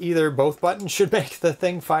think either both buttons should make the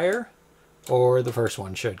thing fire, or the first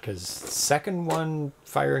one should, because second one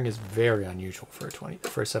firing is very unusual for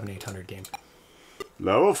a 7800 game.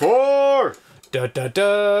 Level 4! Da da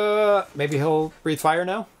da! Maybe he'll breathe fire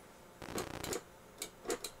now?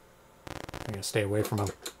 I'm gonna stay away from him.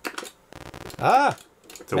 Ah!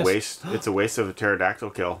 It's a waste. It's a waste of a pterodactyl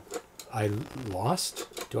kill. I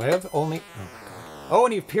lost? Do I have only... Oh my god. Oh,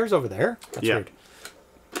 and he appears over there? That's Yeah. weird.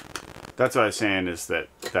 That's what I was saying, is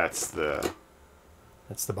that's the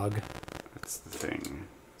bug. That's the thing.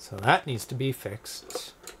 So that needs to be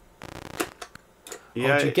fixed.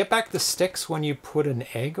 Yeah, Oh, do you get back the sticks when you put an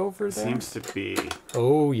egg over there? seems to be.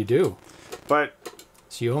 Oh, you do. But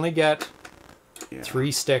So you only get yeah.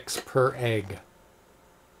 3 sticks per egg.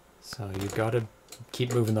 So you've got to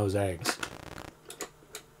keep moving those eggs.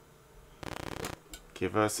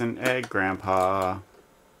 Give us an egg, Grandpa.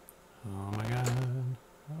 Oh my god.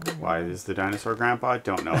 Why is the dinosaur Grandpa?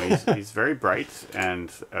 Don't know. He's very bright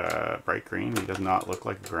and bright green. He does not look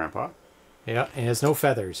like a grandpa. Yeah, and it has no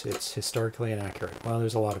feathers. It's historically inaccurate. Well,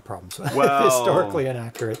 there's a lot of problems with Well, historically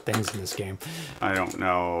inaccurate things in this game. I don't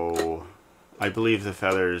know. I believe the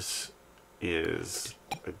feathers is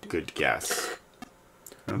a good guess.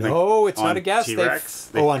 No, it's not a guess.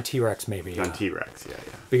 T-Rex? On T-Rex maybe. On Yeah. T-Rex, yeah.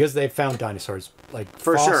 Because they've found dinosaurs like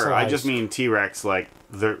For sure. I fossilized. just mean T-Rex. Like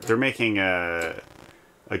they're making a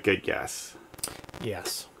good guess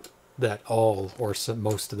Yes, that all or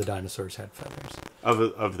most of the dinosaurs had feathers.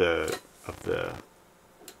 of the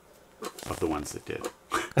ones that did.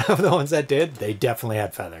 Of the ones that did, they definitely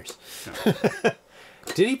had feathers. Yeah.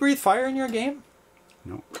 Did he breathe fire in your game?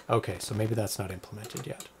 No. Okay, so maybe that's not implemented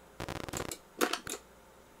yet.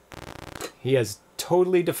 He is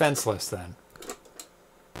totally defenseless then.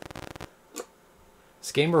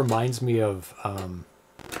 This game reminds me of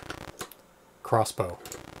Crossbow.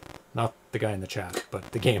 Not the guy in the chat,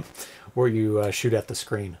 but the game where you shoot at the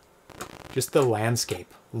screen. Just the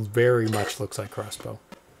landscape very much looks like Crossbow.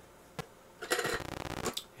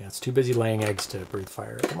 Yeah, it's too busy laying eggs to breathe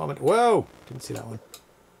fire at the moment. Whoa! Didn't see that one.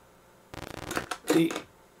 They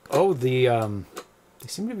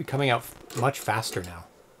seem to be coming out much faster now.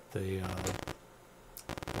 The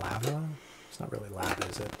lava? It's not really lava,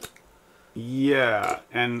 is it? Yeah,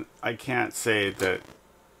 and I can't say that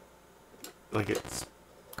like it's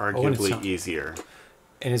arguably easier.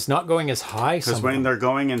 And it's not going as high. Because when they're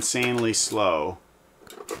going insanely slow,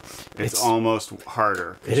 it's almost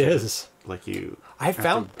harder. It is. Like you I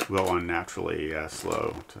found to go unnaturally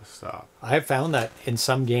slow to stop. I have found that in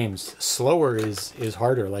some games, slower is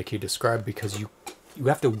harder, like you described, because you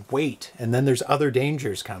have to wait, and then there's other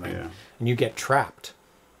dangers coming, and you get trapped.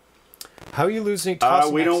 How are you losing?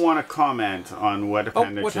 We don't want to comment on what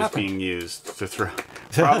appendage is being used to throw.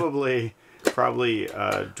 Probably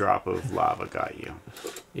a drop of lava got you.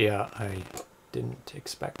 Yeah, I didn't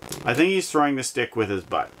expect. I think he's throwing the stick with his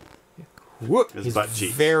butt. Whoop! His He's butt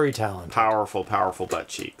cheeks. Very talented. Powerful butt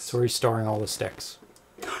cheeks. So he's storing all the sticks.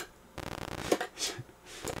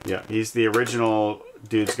 Yeah, he's the original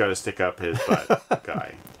dude's got to stick up his butt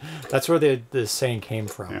guy. That's where the saying came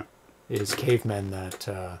from. Yeah. Is cavemen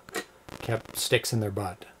that kept sticks in their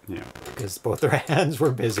butt. Yeah. Because both their hands were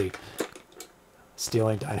busy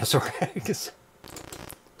stealing dinosaur eggs.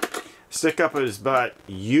 Stick up his butt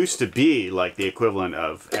used to be like the equivalent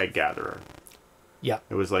of egg gatherer. Yeah.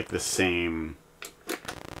 It was like the same.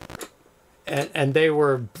 And they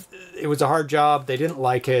were, it was a hard job. They didn't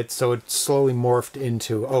like it. So it slowly morphed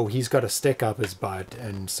into, oh, he's got a stick up his butt.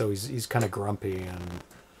 And so he's kind of grumpy.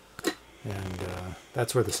 And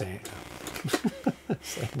that's where the saying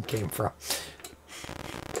came from.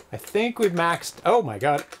 I think we've maxed. Oh my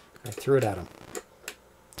God. I threw it at him.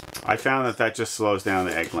 I found that just slows down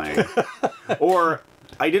the egg laying. Or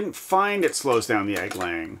I didn't find it slows down the egg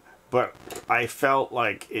laying. But I felt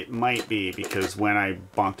like it might be because when I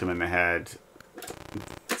bonked him in the head,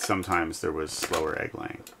 sometimes there was slower egg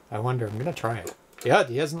laying. I wonder. I'm going to try it. Yeah,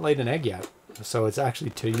 he hasn't laid an egg yet. So it's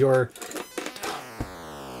actually to your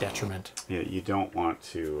detriment. Yeah, you don't want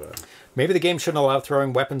to... Maybe the game shouldn't allow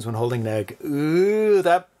throwing weapons when holding an egg. Ooh,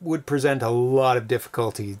 that would present a lot of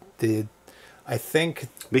difficulty. I think...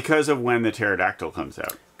 Because of when the pterodactyl comes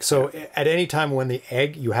out. So at any time when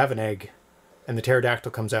you have an egg, and the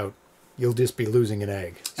pterodactyl comes out, you'll just be losing an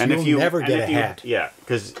egg. So and you'll never get ahead. Yeah,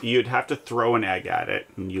 because you'd have to throw an egg at it,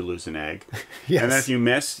 and you lose an egg. Yes. And then if you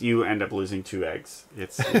miss, you end up losing 2 eggs.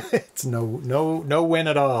 It's no win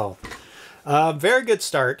at all. Very good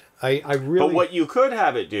start. I really. But what you could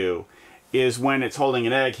have it do is when it's holding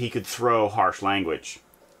an egg, he could throw harsh language,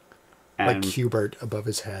 and like Hubert above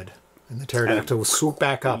his head, and the pterodactyl will swoop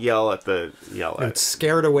back up. Yell at. It's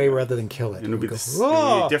scared away rather than kill it. It'll be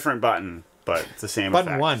a different button. But it's the same button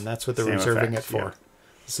effect. 1, that's what they're reserving it for. Yeah.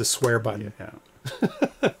 It's a swear button. Yeah.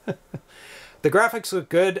 The graphics look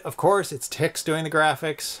good. Of course, it's Tix doing the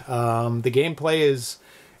graphics. The gameplay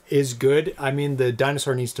is good. I mean, the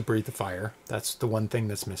dinosaur needs to breathe the fire. That's the one thing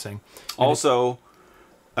that's missing. And also,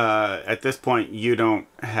 at this point, you don't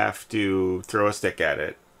have to throw a stick at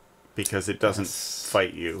it because it doesn't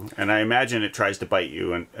fight you. And I imagine it tries to bite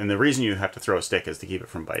you. And the reason you have to throw a stick is to keep it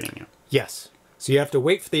from biting you. Yes. So you have to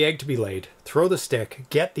wait for the egg to be laid, throw the stick,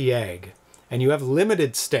 get the egg, and you have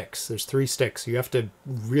limited sticks. There's 3 sticks. So you have to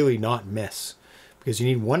really not miss because you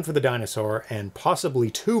need 1 for the dinosaur and possibly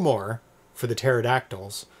 2 more for the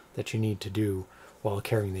pterodactyls that you need to do while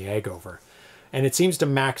carrying the egg over. And it seems to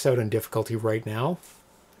max out on difficulty right now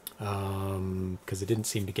because it didn't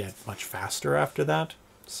seem to get much faster after that.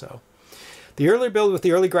 So The earlier build with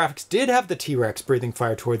the early graphics did have the T-Rex breathing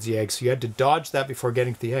fire towards the egg, so you had to dodge that before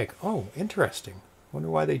getting to the egg. Oh, interesting. Wonder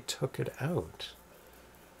why they took it out.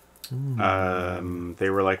 They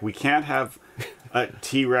were like, we can't have a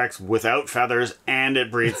T-Rex without feathers and it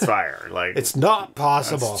breathes fire. Like, It's not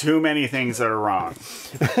possible. that's too many things that are wrong.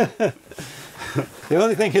 The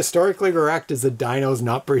only thing historically correct is the dino's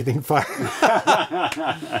not breathing fire.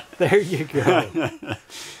 There you go.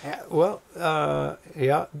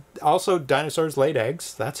 Yeah. Also, dinosaurs laid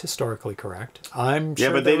eggs. That's historically correct. I'm sure.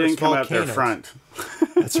 Yeah, but they there didn't was come out their volcanoes. front.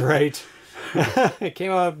 That's right. It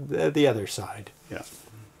came out the other side. Yeah.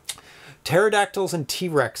 Pterodactyls and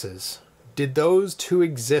T-Rexes. Did those two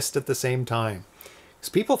exist at the same time? Because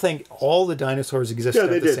people think all the dinosaurs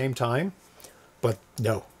existed at the same time, but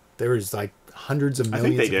no. There was like hundreds of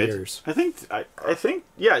millions of years. I think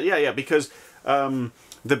yeah, because the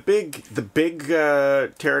big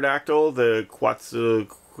pterodactyl, the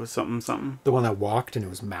something. The one that walked and it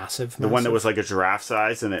was massive. The one that was like a giraffe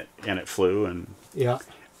size and it flew and yeah.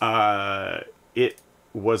 It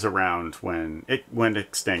was around when it went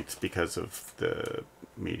extinct because of the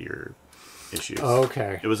meteor issues.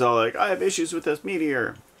 Okay. It was all like, I have issues with this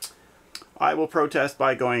meteor. I will protest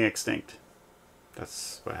by going extinct.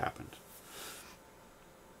 That's what happened.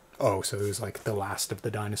 Oh, so it was like the last of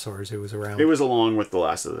the dinosaurs who was around. It was along with the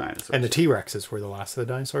last of the dinosaurs. And the T-Rexes were the last of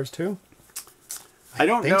the dinosaurs too? I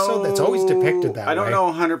don't think know. so. That's always depicted that way. I don't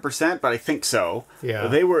know 100%, but I think so. Yeah.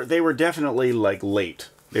 They were definitely like late.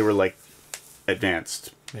 They were like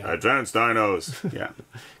advanced. Yeah. Advanced dinos. Yeah.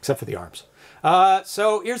 Except for the arms.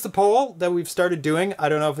 So here's the poll that we've started doing. I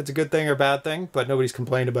don't know if it's a good thing or a bad thing, but nobody's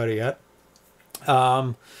complained about it yet.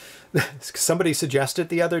 Somebody suggested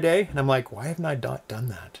the other day, and I'm like, why haven't I not done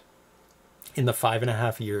that? In the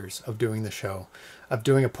 5.5 years of doing the show, of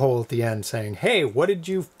doing a poll at the end saying, hey, what did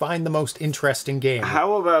you find the most interesting game?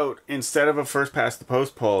 How about instead of a first past the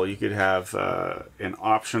post poll, you could have an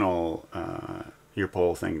optional your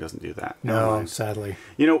poll thing doesn't do that. No, sadly.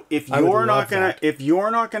 You know, if you're not gonna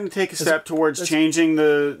take a step towards changing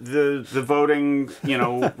the voting,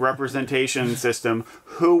 representation system,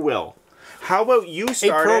 who will? How about you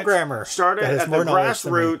start a programmer start it at the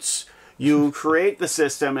grassroots, you create the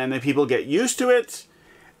system and then people get used to it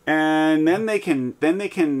and then they can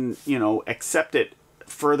accept it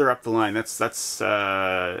further up the line. That's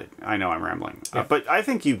I know I'm rambling. Yep. But I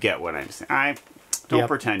think you get what I'm saying. Don't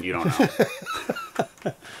pretend you don't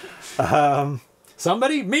know.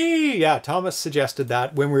 Somebody? Me! Yeah, Thomas suggested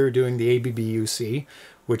that when we were doing the ABBUC,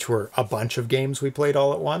 which were a bunch of games we played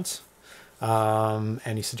all at once.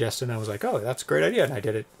 And he suggested, and I was like, oh, that's a great idea. And I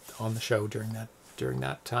did it on the show during that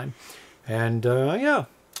time. And yeah,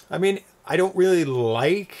 I mean, I don't really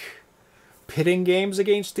like pitting games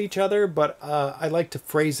against each other, but I like to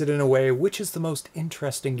phrase it in a way, which is the most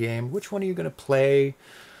interesting game? Which one are you going to play?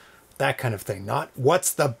 That kind of thing. Not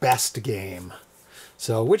what's the best game.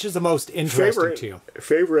 So which is the most interesting to you?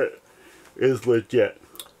 Favorite is legit.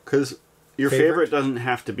 Because your favorite doesn't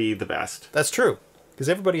have to be the best. That's true. Because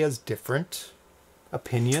everybody has different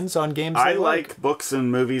opinions on games I like books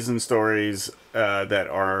and movies and stories that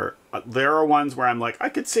are... there are ones where I'm like, I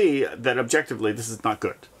could see that objectively this is not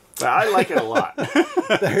good. But I like it a lot.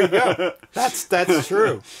 There you go. That's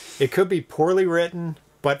true. It could be poorly written,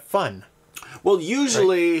 but fun. Well,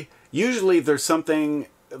 usually there's something...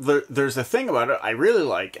 there's a thing about it I really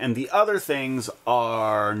like, and the other things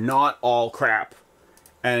are not all crap.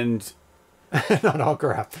 And... not all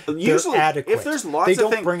crap. Usually, they're adequate. If there's lots they of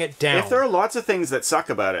don't things, bring it down. If there are lots of things that suck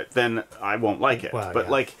about it, then I won't like it. Well, but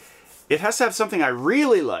yeah. like, it has to have something I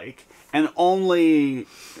really like, and only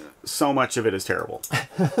so much of it is terrible.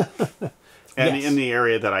 And Yes. in the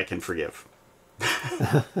area that I can forgive.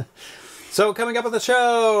 So coming up on the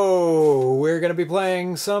show, we're going to be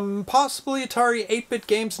playing some possibly Atari 8-bit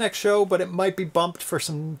games next show, but it might be bumped for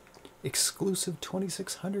some exclusive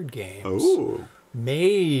 2600 games. Ooh.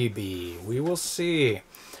 Maybe. We will see.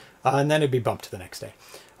 And then it'd be bumped to the next day.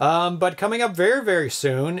 But coming up very, very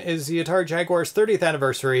soon is the Atari Jaguar's 30th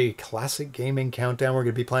anniversary classic gaming countdown. We're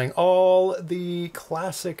going to be playing all the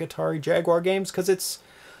classic Atari Jaguar games because it's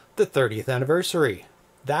the 30th anniversary.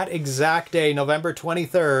 That exact day, November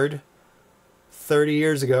 23rd, 30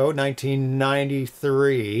 years ago,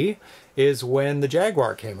 1993, is when the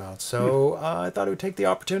Jaguar came out. So I thought I would take the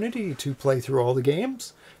opportunity to play through all the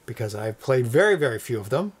games, because I've played very, very few of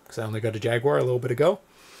them, because I only got a Jaguar a little bit ago,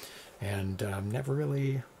 and never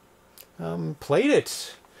really played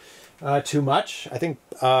it too much. I think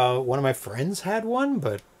one of my friends had one,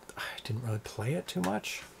 but I didn't really play it too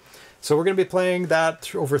much. So we're going to be playing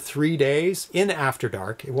that over 3 days in After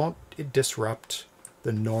Dark. It won't disrupt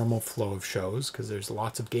the normal flow of shows because there's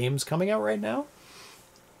lots of games coming out right now.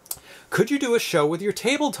 Could you do a show with your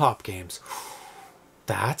tabletop games?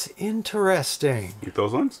 That's interesting. Get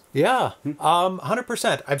those ones? Yeah,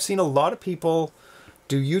 100%. I've seen a lot of people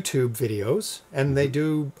do YouTube videos, and they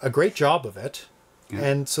do a great job of it. Yeah.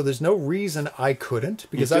 And so there's no reason I couldn't,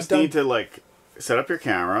 because you just need to like set up your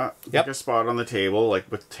camera, pick a spot on the table,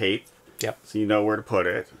 like with tape, so you know where to put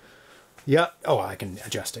it. Yeah. Oh, I can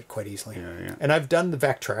adjust it quite easily. Yeah. And I've done the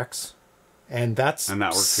Vectrex, and that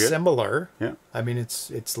works similar. Good. Yeah. I mean,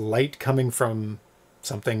 it's light coming from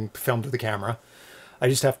something filmed with the camera. I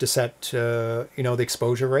just have to set, the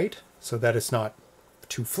exposure rate so that it's not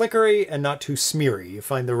too flickery and not too smeary. You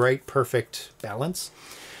find the right perfect balance.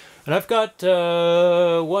 And I've got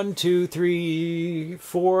 1, 2, 3,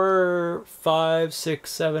 4, 5,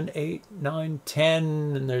 6, 7, 8, 9, 10,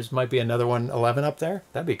 and there's might be another one, 11 up there.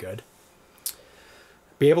 That'd be good.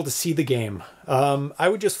 Be able to see the game. I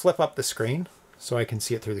would just flip up the screen so I can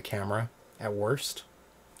see it through the camera at worst.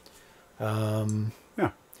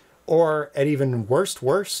 Or at even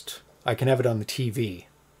worst, I can have it on the TV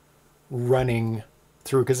running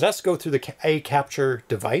through, because it has to go through a capture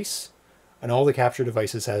device, and all the capture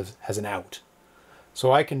devices has an out.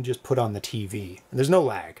 So I can just put on the TV, and there's no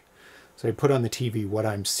lag. So I put on the TV what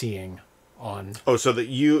I'm seeing on. Oh, so that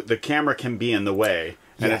the camera can be in the way,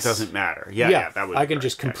 and it doesn't matter. Yeah, that would. I can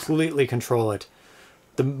just completely control it.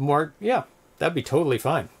 That'd be totally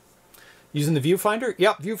fine. Using the viewfinder?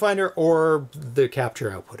 Yep, viewfinder or the capture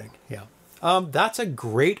outputting. Yeah. That's a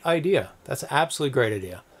great idea. That's an absolutely great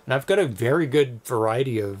idea. And I've got a very good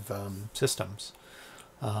variety of systems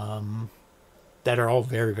that are all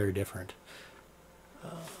very, very different.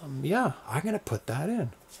 I'm going to put that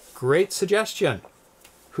in. Great suggestion.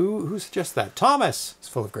 Who suggests that? Thomas is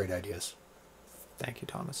full of great ideas. Thank you,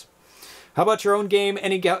 Thomas. How about your own game?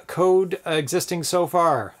 Any code existing so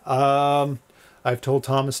far? I've told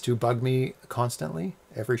Thomas to bug me constantly,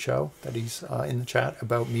 every show that he's in the chat,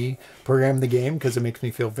 about me programming the game, because it makes me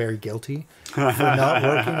feel very guilty for not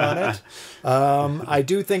working on it. I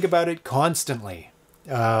do think about it constantly,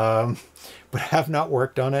 but I have not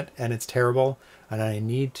worked on it, and it's terrible, and I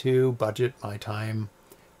need to budget my time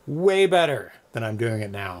way better than I'm doing it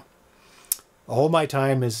now. All my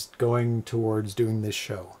time is going towards doing this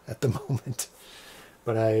show at the moment.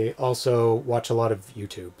 But I also watch a lot of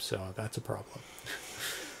YouTube, so that's a problem.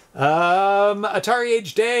 Atari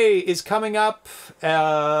Age Day is coming up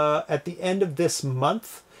at the end of this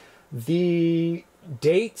month. The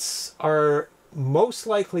dates are most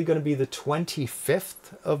likely going to be the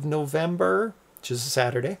 25th of November, which is a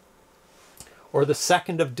Saturday, or the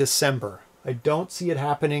 2nd of December. I don't see it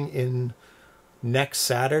happening in next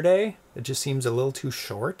Saturday. It just seems a little too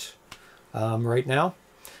short right now.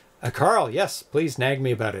 Carl, yes, please nag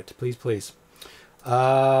me about it. Please, please.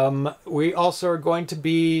 We also are going to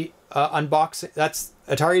be unboxing. That's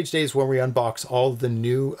Atari Age Days, where we unbox all the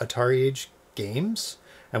new Atari Age games.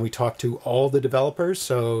 And we talk to all the developers.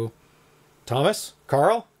 So, Thomas,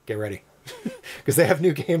 Carl, get ready. Because they have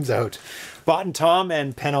new games out. Bot and Tom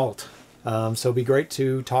and Penalt. So it'll be great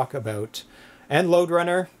to talk about. And Lode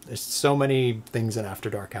Runner. There's so many things in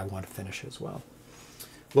After Dark I want to finish as well.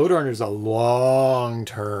 Lode Runner is a long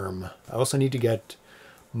term. I also need to get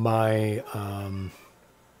my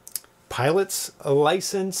pilot's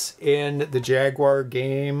license in the Jaguar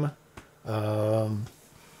game.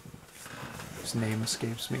 His name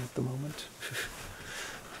escapes me at the moment.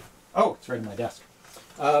 Oh, it's right in my desk.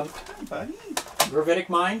 Buddy. Gravitic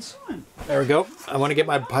Mines. There we go. I want to get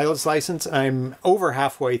my pilot's license. I'm over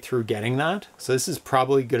halfway through getting that. So this is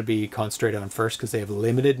probably going to be concentrated on first, because they have a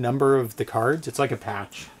limited number of the cards. It's like a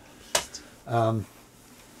patch. And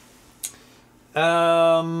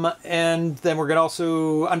then we're going to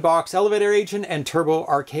also unbox Elevator Agent and Turbo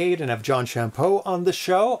Arcade and have John Champeau on the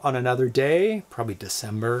show on another day. Probably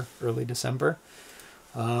December, early December.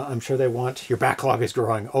 I'm sure they want... Your backlog is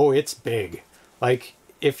growing. Oh, it's big. Like...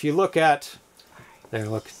 If you look at, there,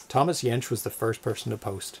 look, Thomas Jensch was the first person to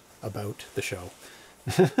post about the show.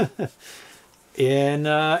 In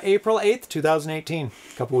April 8th, 2018,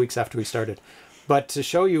 a couple weeks after we started. But to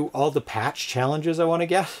show you all the patch challenges I want to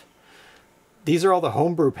get, these are all the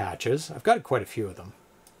homebrew patches. I've got quite a few of them.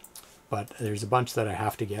 But there's a bunch that I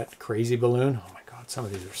have to get. Crazy Balloon, oh my god, some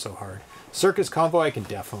of these are so hard. Circus Convoy I can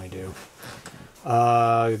definitely do.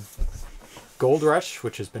 Gold Rush,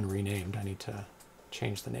 which has been renamed. I need to...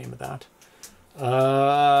 change the name of that.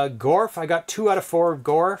 Gorf, I got 2 out of 4 of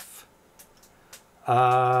Gorf.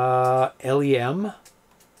 LEM,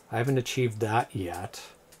 I haven't achieved that yet.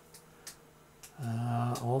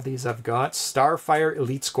 All these I've got. Starfire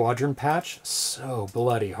Elite Squadron patch. So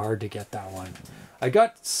bloody hard to get that one. I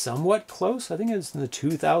got somewhat close. I think it's in the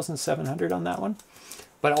 2,700 on that one.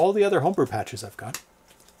 But all the other homebrew patches I've got.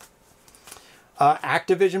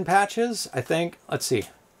 Activision patches, I think, let's see.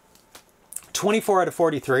 24 out of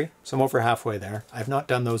 43, so I'm over halfway there. I've not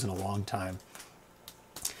done those in a long time.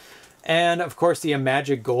 And, of course, the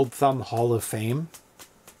Magic Gold Thumb Hall of Fame.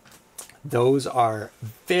 Those are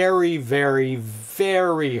very, very,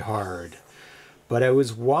 very hard. But I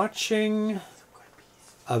was watching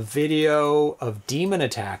a video of Demon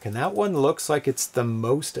Attack, and that one looks like it's the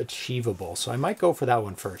most achievable. So I might go for that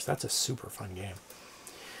one first. That's a super fun game.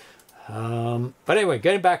 But anyway,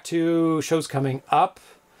 getting back to shows coming up.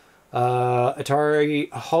 Atari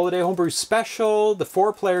Holiday Homebrew Special, the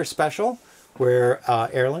 4-player special, where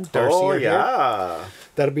Erlen, Darcy are here.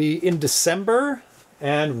 That'll be in December,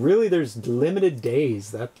 and really there's limited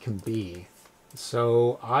days that can be.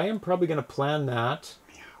 So I am probably going to plan that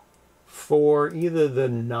for either the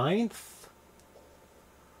 9th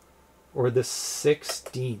or the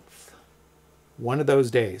 16th. One of those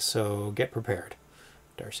days, so get prepared,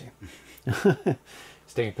 Darcy. He's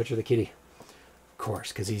taking a picture of the kitty. Of course,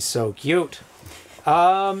 because he's so cute.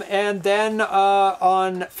 And then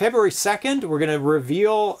on February 2nd, we're going to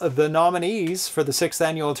reveal the nominees for the 6th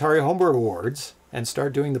Annual Atari Homebrew Awards and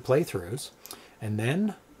start doing the playthroughs. And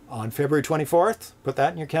then on February 24th, put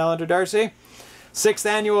that in your calendar, Darcy, 6th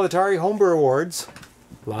Annual Atari Homebrew Awards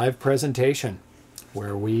live presentation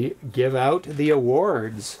where we give out the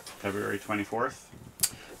awards. February 24th.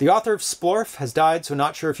 The author of Splorf has died, so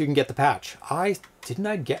not sure if you can get the patch. I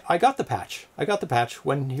got the patch. I got the patch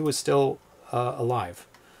when he was still alive.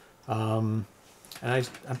 And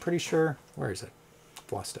I'm pretty sure, where is it?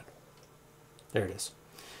 I've lost it. There it is.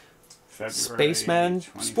 February Spaceman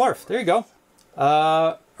 24th. Splorf. There you go.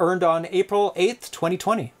 Earned on April 8th,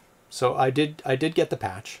 2020. So I did get the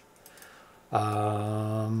patch.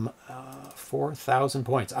 4,000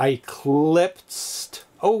 points. I eclipsed...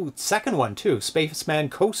 Oh, second one too. Spaceman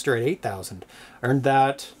Coaster at 8,000. Earned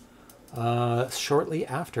that shortly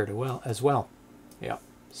after as well. Yeah.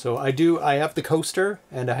 So I have the coaster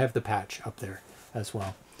and I have the patch up there as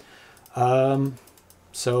well.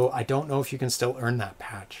 So I don't know if you can still earn that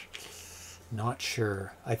patch. Not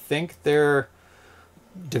sure. I think their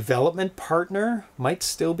development partner might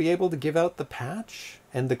still be able to give out the patch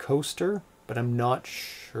and the coaster, but I'm not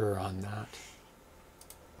sure on that.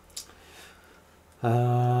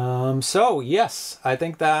 So yes, I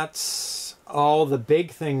think that's all the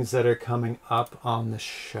big things that are coming up on the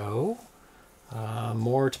show.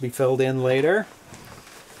 More to be filled in later.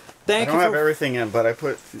 I don't have everything in, but I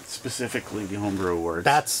put specifically the Homebrew Awards.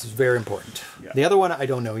 That's very important. Yeah. The other one I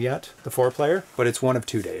don't know yet, the 4-player, but it's one of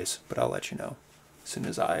 2 days. But I'll let you know as soon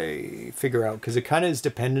as I figure out, because it kind of is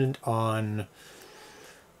dependent on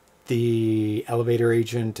the Elevator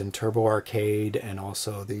Agent and Turbo Arcade and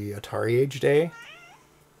also the Atari Age Day.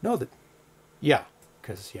 No,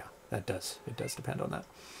 because it does depend on that.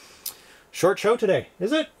 Short show today,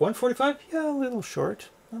 is it? 1:45? Yeah, a little short.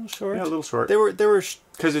 Yeah, a little short. They were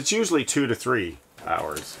because it's usually 2 to 3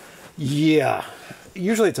 hours. Yeah,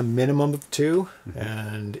 usually it's a minimum of 2,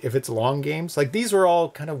 and if it's long games, like these were all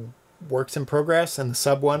kind of works in progress, and the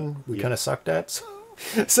sub one we kind of sucked at,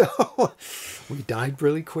 so we died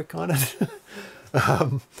really quick on it.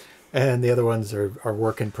 And the other ones are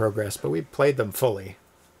work in progress, but we played them fully.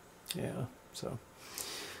 Yeah, so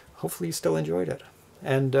hopefully you still enjoyed it.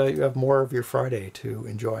 And you have more of your Friday to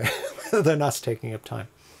enjoy than us taking up time.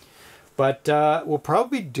 But we'll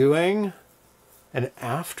probably be doing an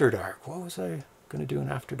After Dark. What was I going to do an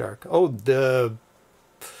After Dark? Oh, the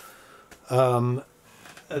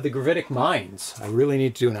Gravitic Mines. I really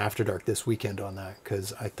need to do an After Dark this weekend on that,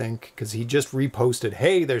 because he just reposted,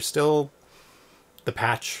 hey, there's still the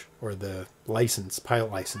patch or the license,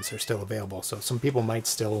 pilot license, are still available. So some people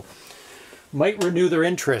might renew their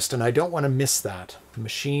interest, and I don't want to miss that. The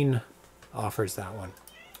machine offers that one.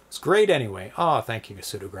 It's great anyway. Oh, thank you,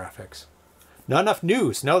 Pseudographics. Not enough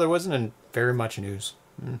news. No, there wasn't very much news.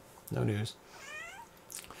 No news.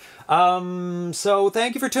 So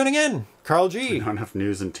thank you for tuning in, Carl G. Not enough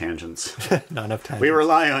news and tangents. Not enough tangents. We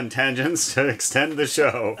rely on tangents to extend the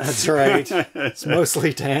show. That's right. It's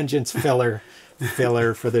mostly tangents, filler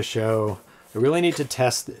for the show. I really need to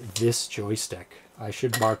test this joystick. I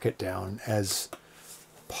should mark it down as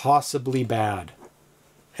possibly bad.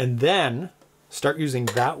 And then start using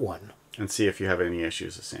that one. And see if you have any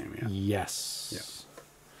issues the same, yeah. Yes. Yeah.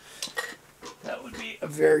 That would be a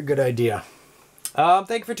very good idea. Thank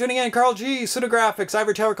you for tuning in. Carl G, Pseudographics,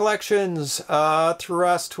 Ivory Tower Collections,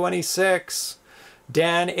 Thrust 26,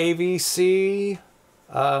 Dan AVC,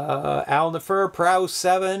 Al Nefer,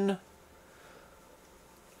 Prow7.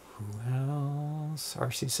 Who else?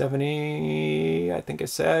 RC70, I think I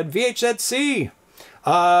said. VHZC.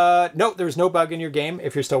 No, there's no bug in your game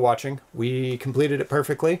if you're still watching. We completed it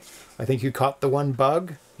perfectly. I think you caught the one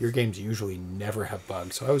bug. Your games usually never have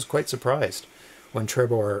bugs, so I was quite surprised when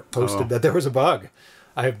Trebor posted that there was a bug.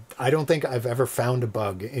 I don't think I've ever found a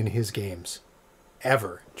bug in his games.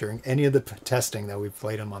 Ever. During any of the testing that we've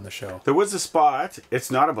played him on the show. There was a spot.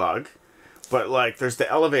 It's not a bug. But, like, there's the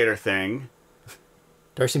elevator thing.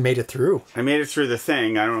 Darcy made it through. I made it through the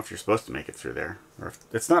thing. I don't know if you're supposed to make it through there. Or if,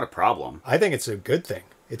 it's not a problem. I think it's a good thing.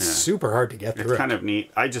 It's super hard to get through. It's kind of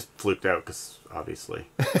neat. I just fluked out because, obviously.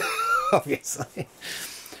 Obviously.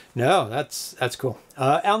 No, that's cool.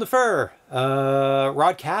 Al Nefer,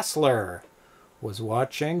 Rod Kassler was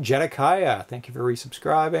watching. Jedediah, thank you for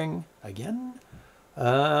resubscribing again.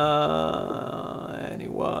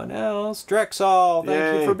 Anyone else? Drexel,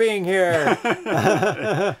 thank you for being here.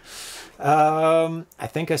 I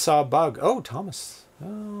think I saw a bug. Oh, Thomas.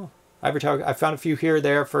 Oh, I found a few here or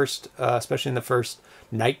there first, especially in the first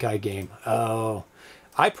Night Guy game. Oh,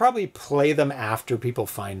 I probably play them after people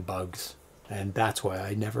find bugs, and that's why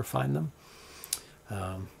I never find them.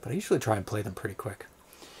 But I usually try and play them pretty quick.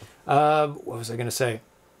 What was I going to say?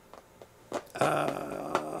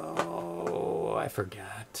 I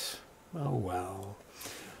forgot. Oh, well.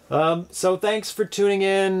 So thanks for tuning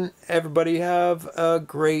in. Everybody have a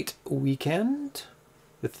great weekend.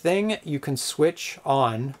 The thing you can switch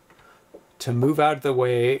on to move out of the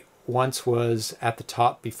way once was at the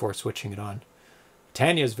top before switching it on.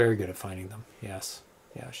 Tanya's very good at finding them. Yes.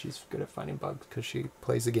 Yeah, she's good at finding bugs because she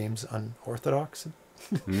plays the games unorthodox.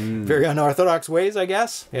 Very unorthodox ways, I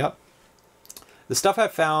guess. Yep. The stuff I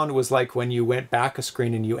found was like when you went back a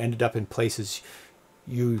screen and you ended up in places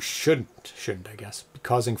you shouldn't, I guess,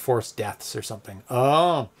 causing forced deaths or something.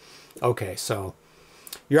 Oh, okay. So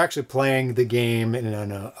you're actually playing the game in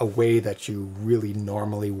a way that you really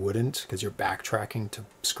normally wouldn't because you're backtracking to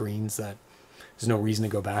screens that there's no reason to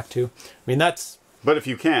go back to. I mean, that's... But if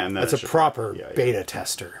you can, that's a proper beta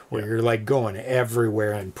tester where you're like going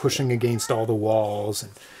everywhere and pushing against all the walls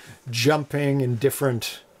and jumping in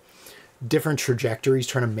different trajectories,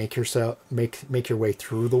 trying to make your way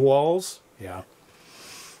through the walls. Yeah.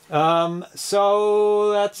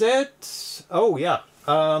 So that's it. Oh yeah.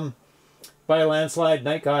 By a landslide,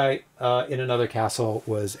 Night Guy in Another Castle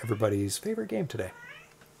was everybody's favorite game today.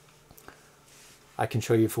 I can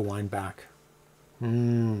show you if we wind back.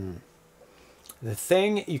 The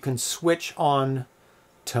thing you can switch on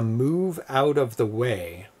to move out of the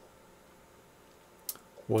way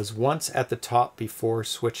was once at the top before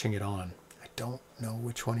switching it on. I don't know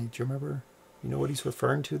which one. Do you remember? You know what he's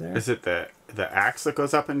referring to there? Is it the axe that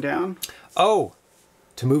goes up and down? Oh,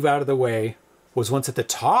 to move out of the way was once at the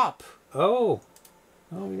top. Oh,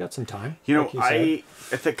 we got some time. You know, like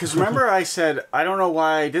because remember I said, I don't know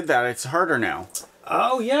why I did that. It's harder now.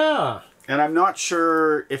 Oh, yeah. And I'm not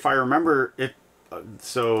sure if I remember it.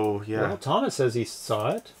 So, yeah. Well, Thomas says he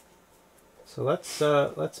saw it. So let's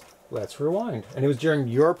rewind. And it was during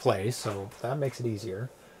your play, so that makes it easier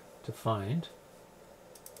to find.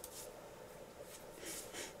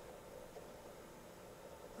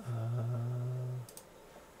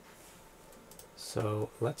 So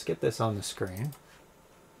let's get this on the screen.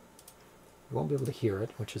 We won't be able to hear it,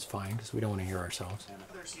 which is fine because we don't want to hear ourselves.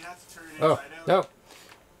 Oh, no.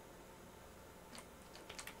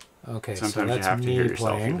 Okay, sometimes so that's you have to me hear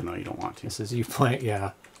yourself playing. Even though you don't want to. This is you playing,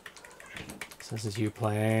 yeah. So this is you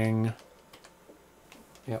playing.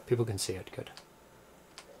 Yeah, people can see it. Good.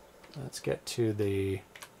 Let's get to the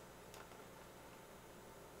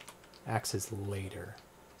axes later.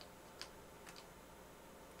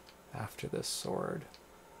 After this sword.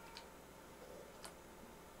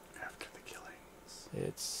 After the killings.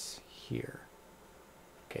 It's here.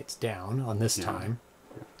 Okay, it's down on this time.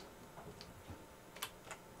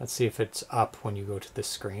 Let's see if it's up when you go to this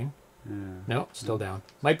screen. No, still down.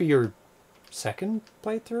 Might be your second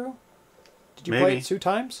playthrough? Did you play it 2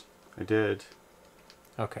 times? I did.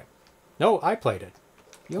 Okay. No, I played it.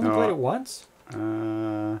 You only played it once?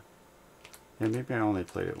 Yeah, maybe I only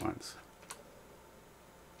played it once.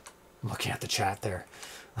 I'm looking at the chat there.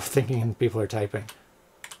 I'm thinking people are typing.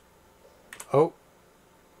 Oh.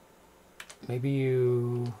 Maybe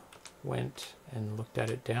you went and looked at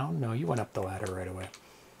it down? No, you went up the ladder right away.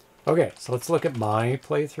 Okay, so let's look at my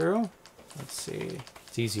playthrough. Let's see.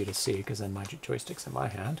 It's easier to see because then my joystick's in my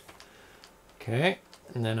hand. Okay,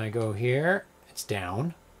 and then I go here. It's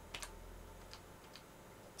down.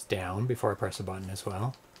 It's down before I press a button as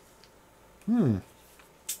well.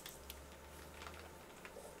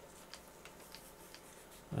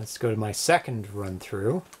 Let's go to my second run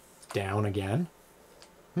through. Down again.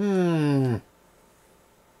 Let's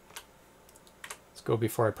go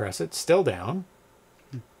before I press it. Still down.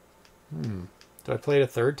 Do I play it a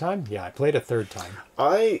third time? Yeah, I played a third time.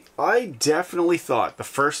 I definitely thought the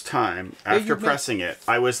first time after pressing it,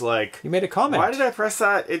 I was like, you made a comment. Why did I press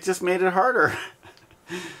that? It just made it harder.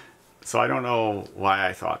 So I don't know why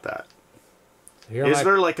I thought that. Is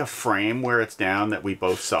there like a frame where it's down that we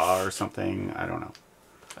both saw or something? I don't know.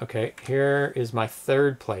 Okay, here is my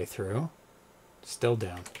third playthrough. Still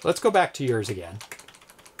down. Let's go back to yours again.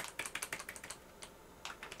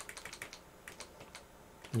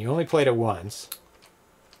 You only played it once.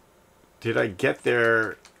 Did I get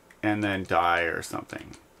there and then die or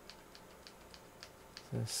something?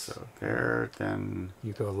 So there, then...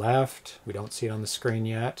 You go left. We don't see it on the screen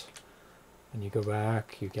yet. And you go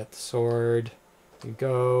back. You get the sword. You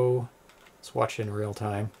go. Let's watch it in real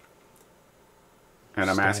time. And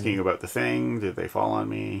I'm asking about the thing. Did they fall on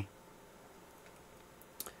me?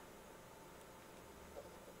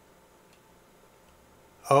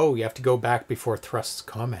 Oh, you have to go back before Thrust's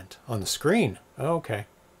comment on the screen. Oh, okay.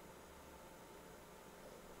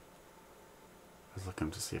 I was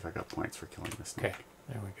looking to see if I got points for killing this snake. Okay,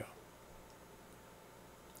 there we go.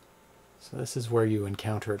 So this is where you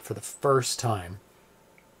encounter it for the first time.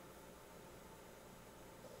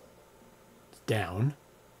 It's down.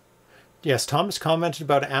 Yes, Thomas commented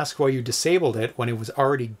about ask why you disabled it when it was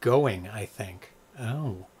already going, I think.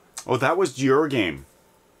 Oh. Oh, that was your game.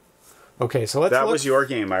 Okay, so let's That was your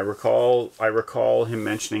game. I recall him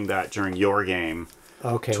mentioning that during your game.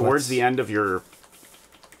 Okay. Towards the end of your...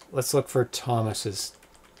 Let's look for Thomas's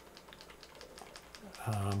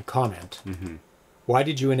comment. Why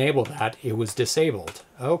did you enable that? It was disabled.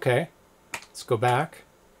 Okay. Let's go back.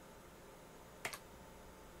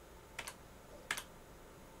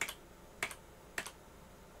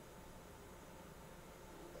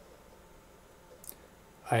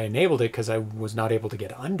 I enabled it because I was not able to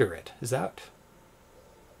get under it. Is that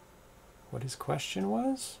what his question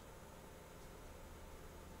was?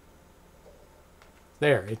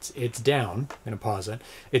 There, it's down. I'm going to pause it.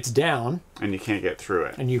 It's down. And you can't get through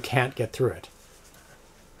it. And you can't get through it.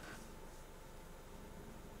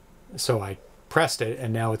 So I pressed it,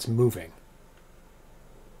 and now it's moving.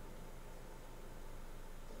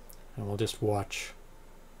 And we'll just watch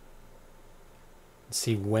and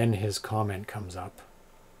see when his comment comes up.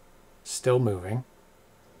 Still moving.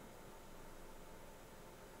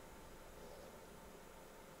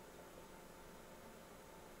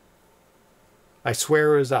 I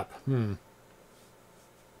swear it was up. I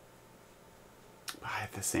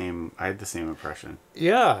had the same impression.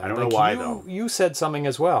 Yeah. I don't know why though. You said something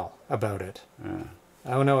as well about it. Yeah. I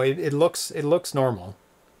don't know. It looks normal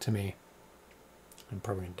to me. I'm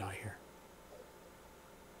probably gonna die here.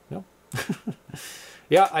 No.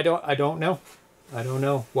 Yeah, I don't know. I don't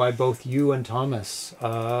know why both you and Thomas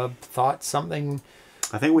thought something.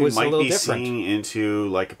 I think we might be seeing into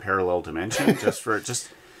like a parallel dimension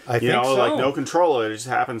I think so. Like no control. It just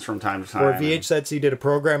happens from time to time. Or VH said he did a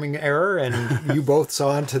programming error, and you both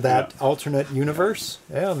saw into that alternate universe.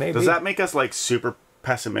 Yeah, maybe. Does that make us like super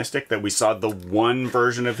pessimistic that we saw the one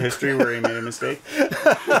version of history where he made a mistake?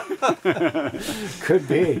 Could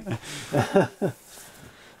be.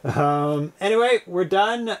 Anyway, we're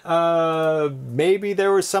done. Maybe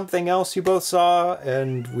there was something else you both saw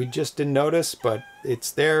and we just didn't notice, but it's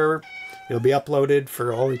there. It'll be uploaded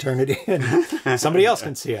for all eternity and somebody else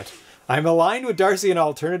can see it. I'm aligned with Darcy in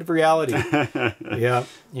alternative reality. Yeah,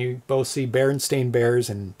 you both see Berenstain Bears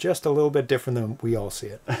and just a little bit different than we all see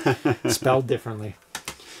it. Spelled differently.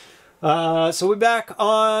 So we'll be back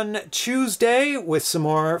on Tuesday with some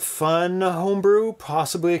more fun homebrew,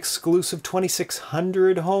 possibly exclusive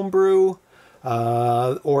 2600 homebrew,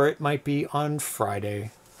 or it might be on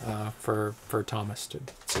Friday for Thomas to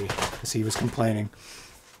see, because he was complaining.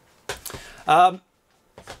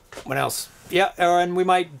 What else? Yeah, and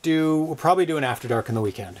we'll probably do an After Dark on the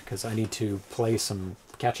weekend, because I need to play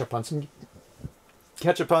catch up on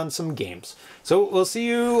some games. So we'll see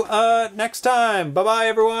you next time. Bye-bye,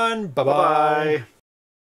 everyone. Bye-bye.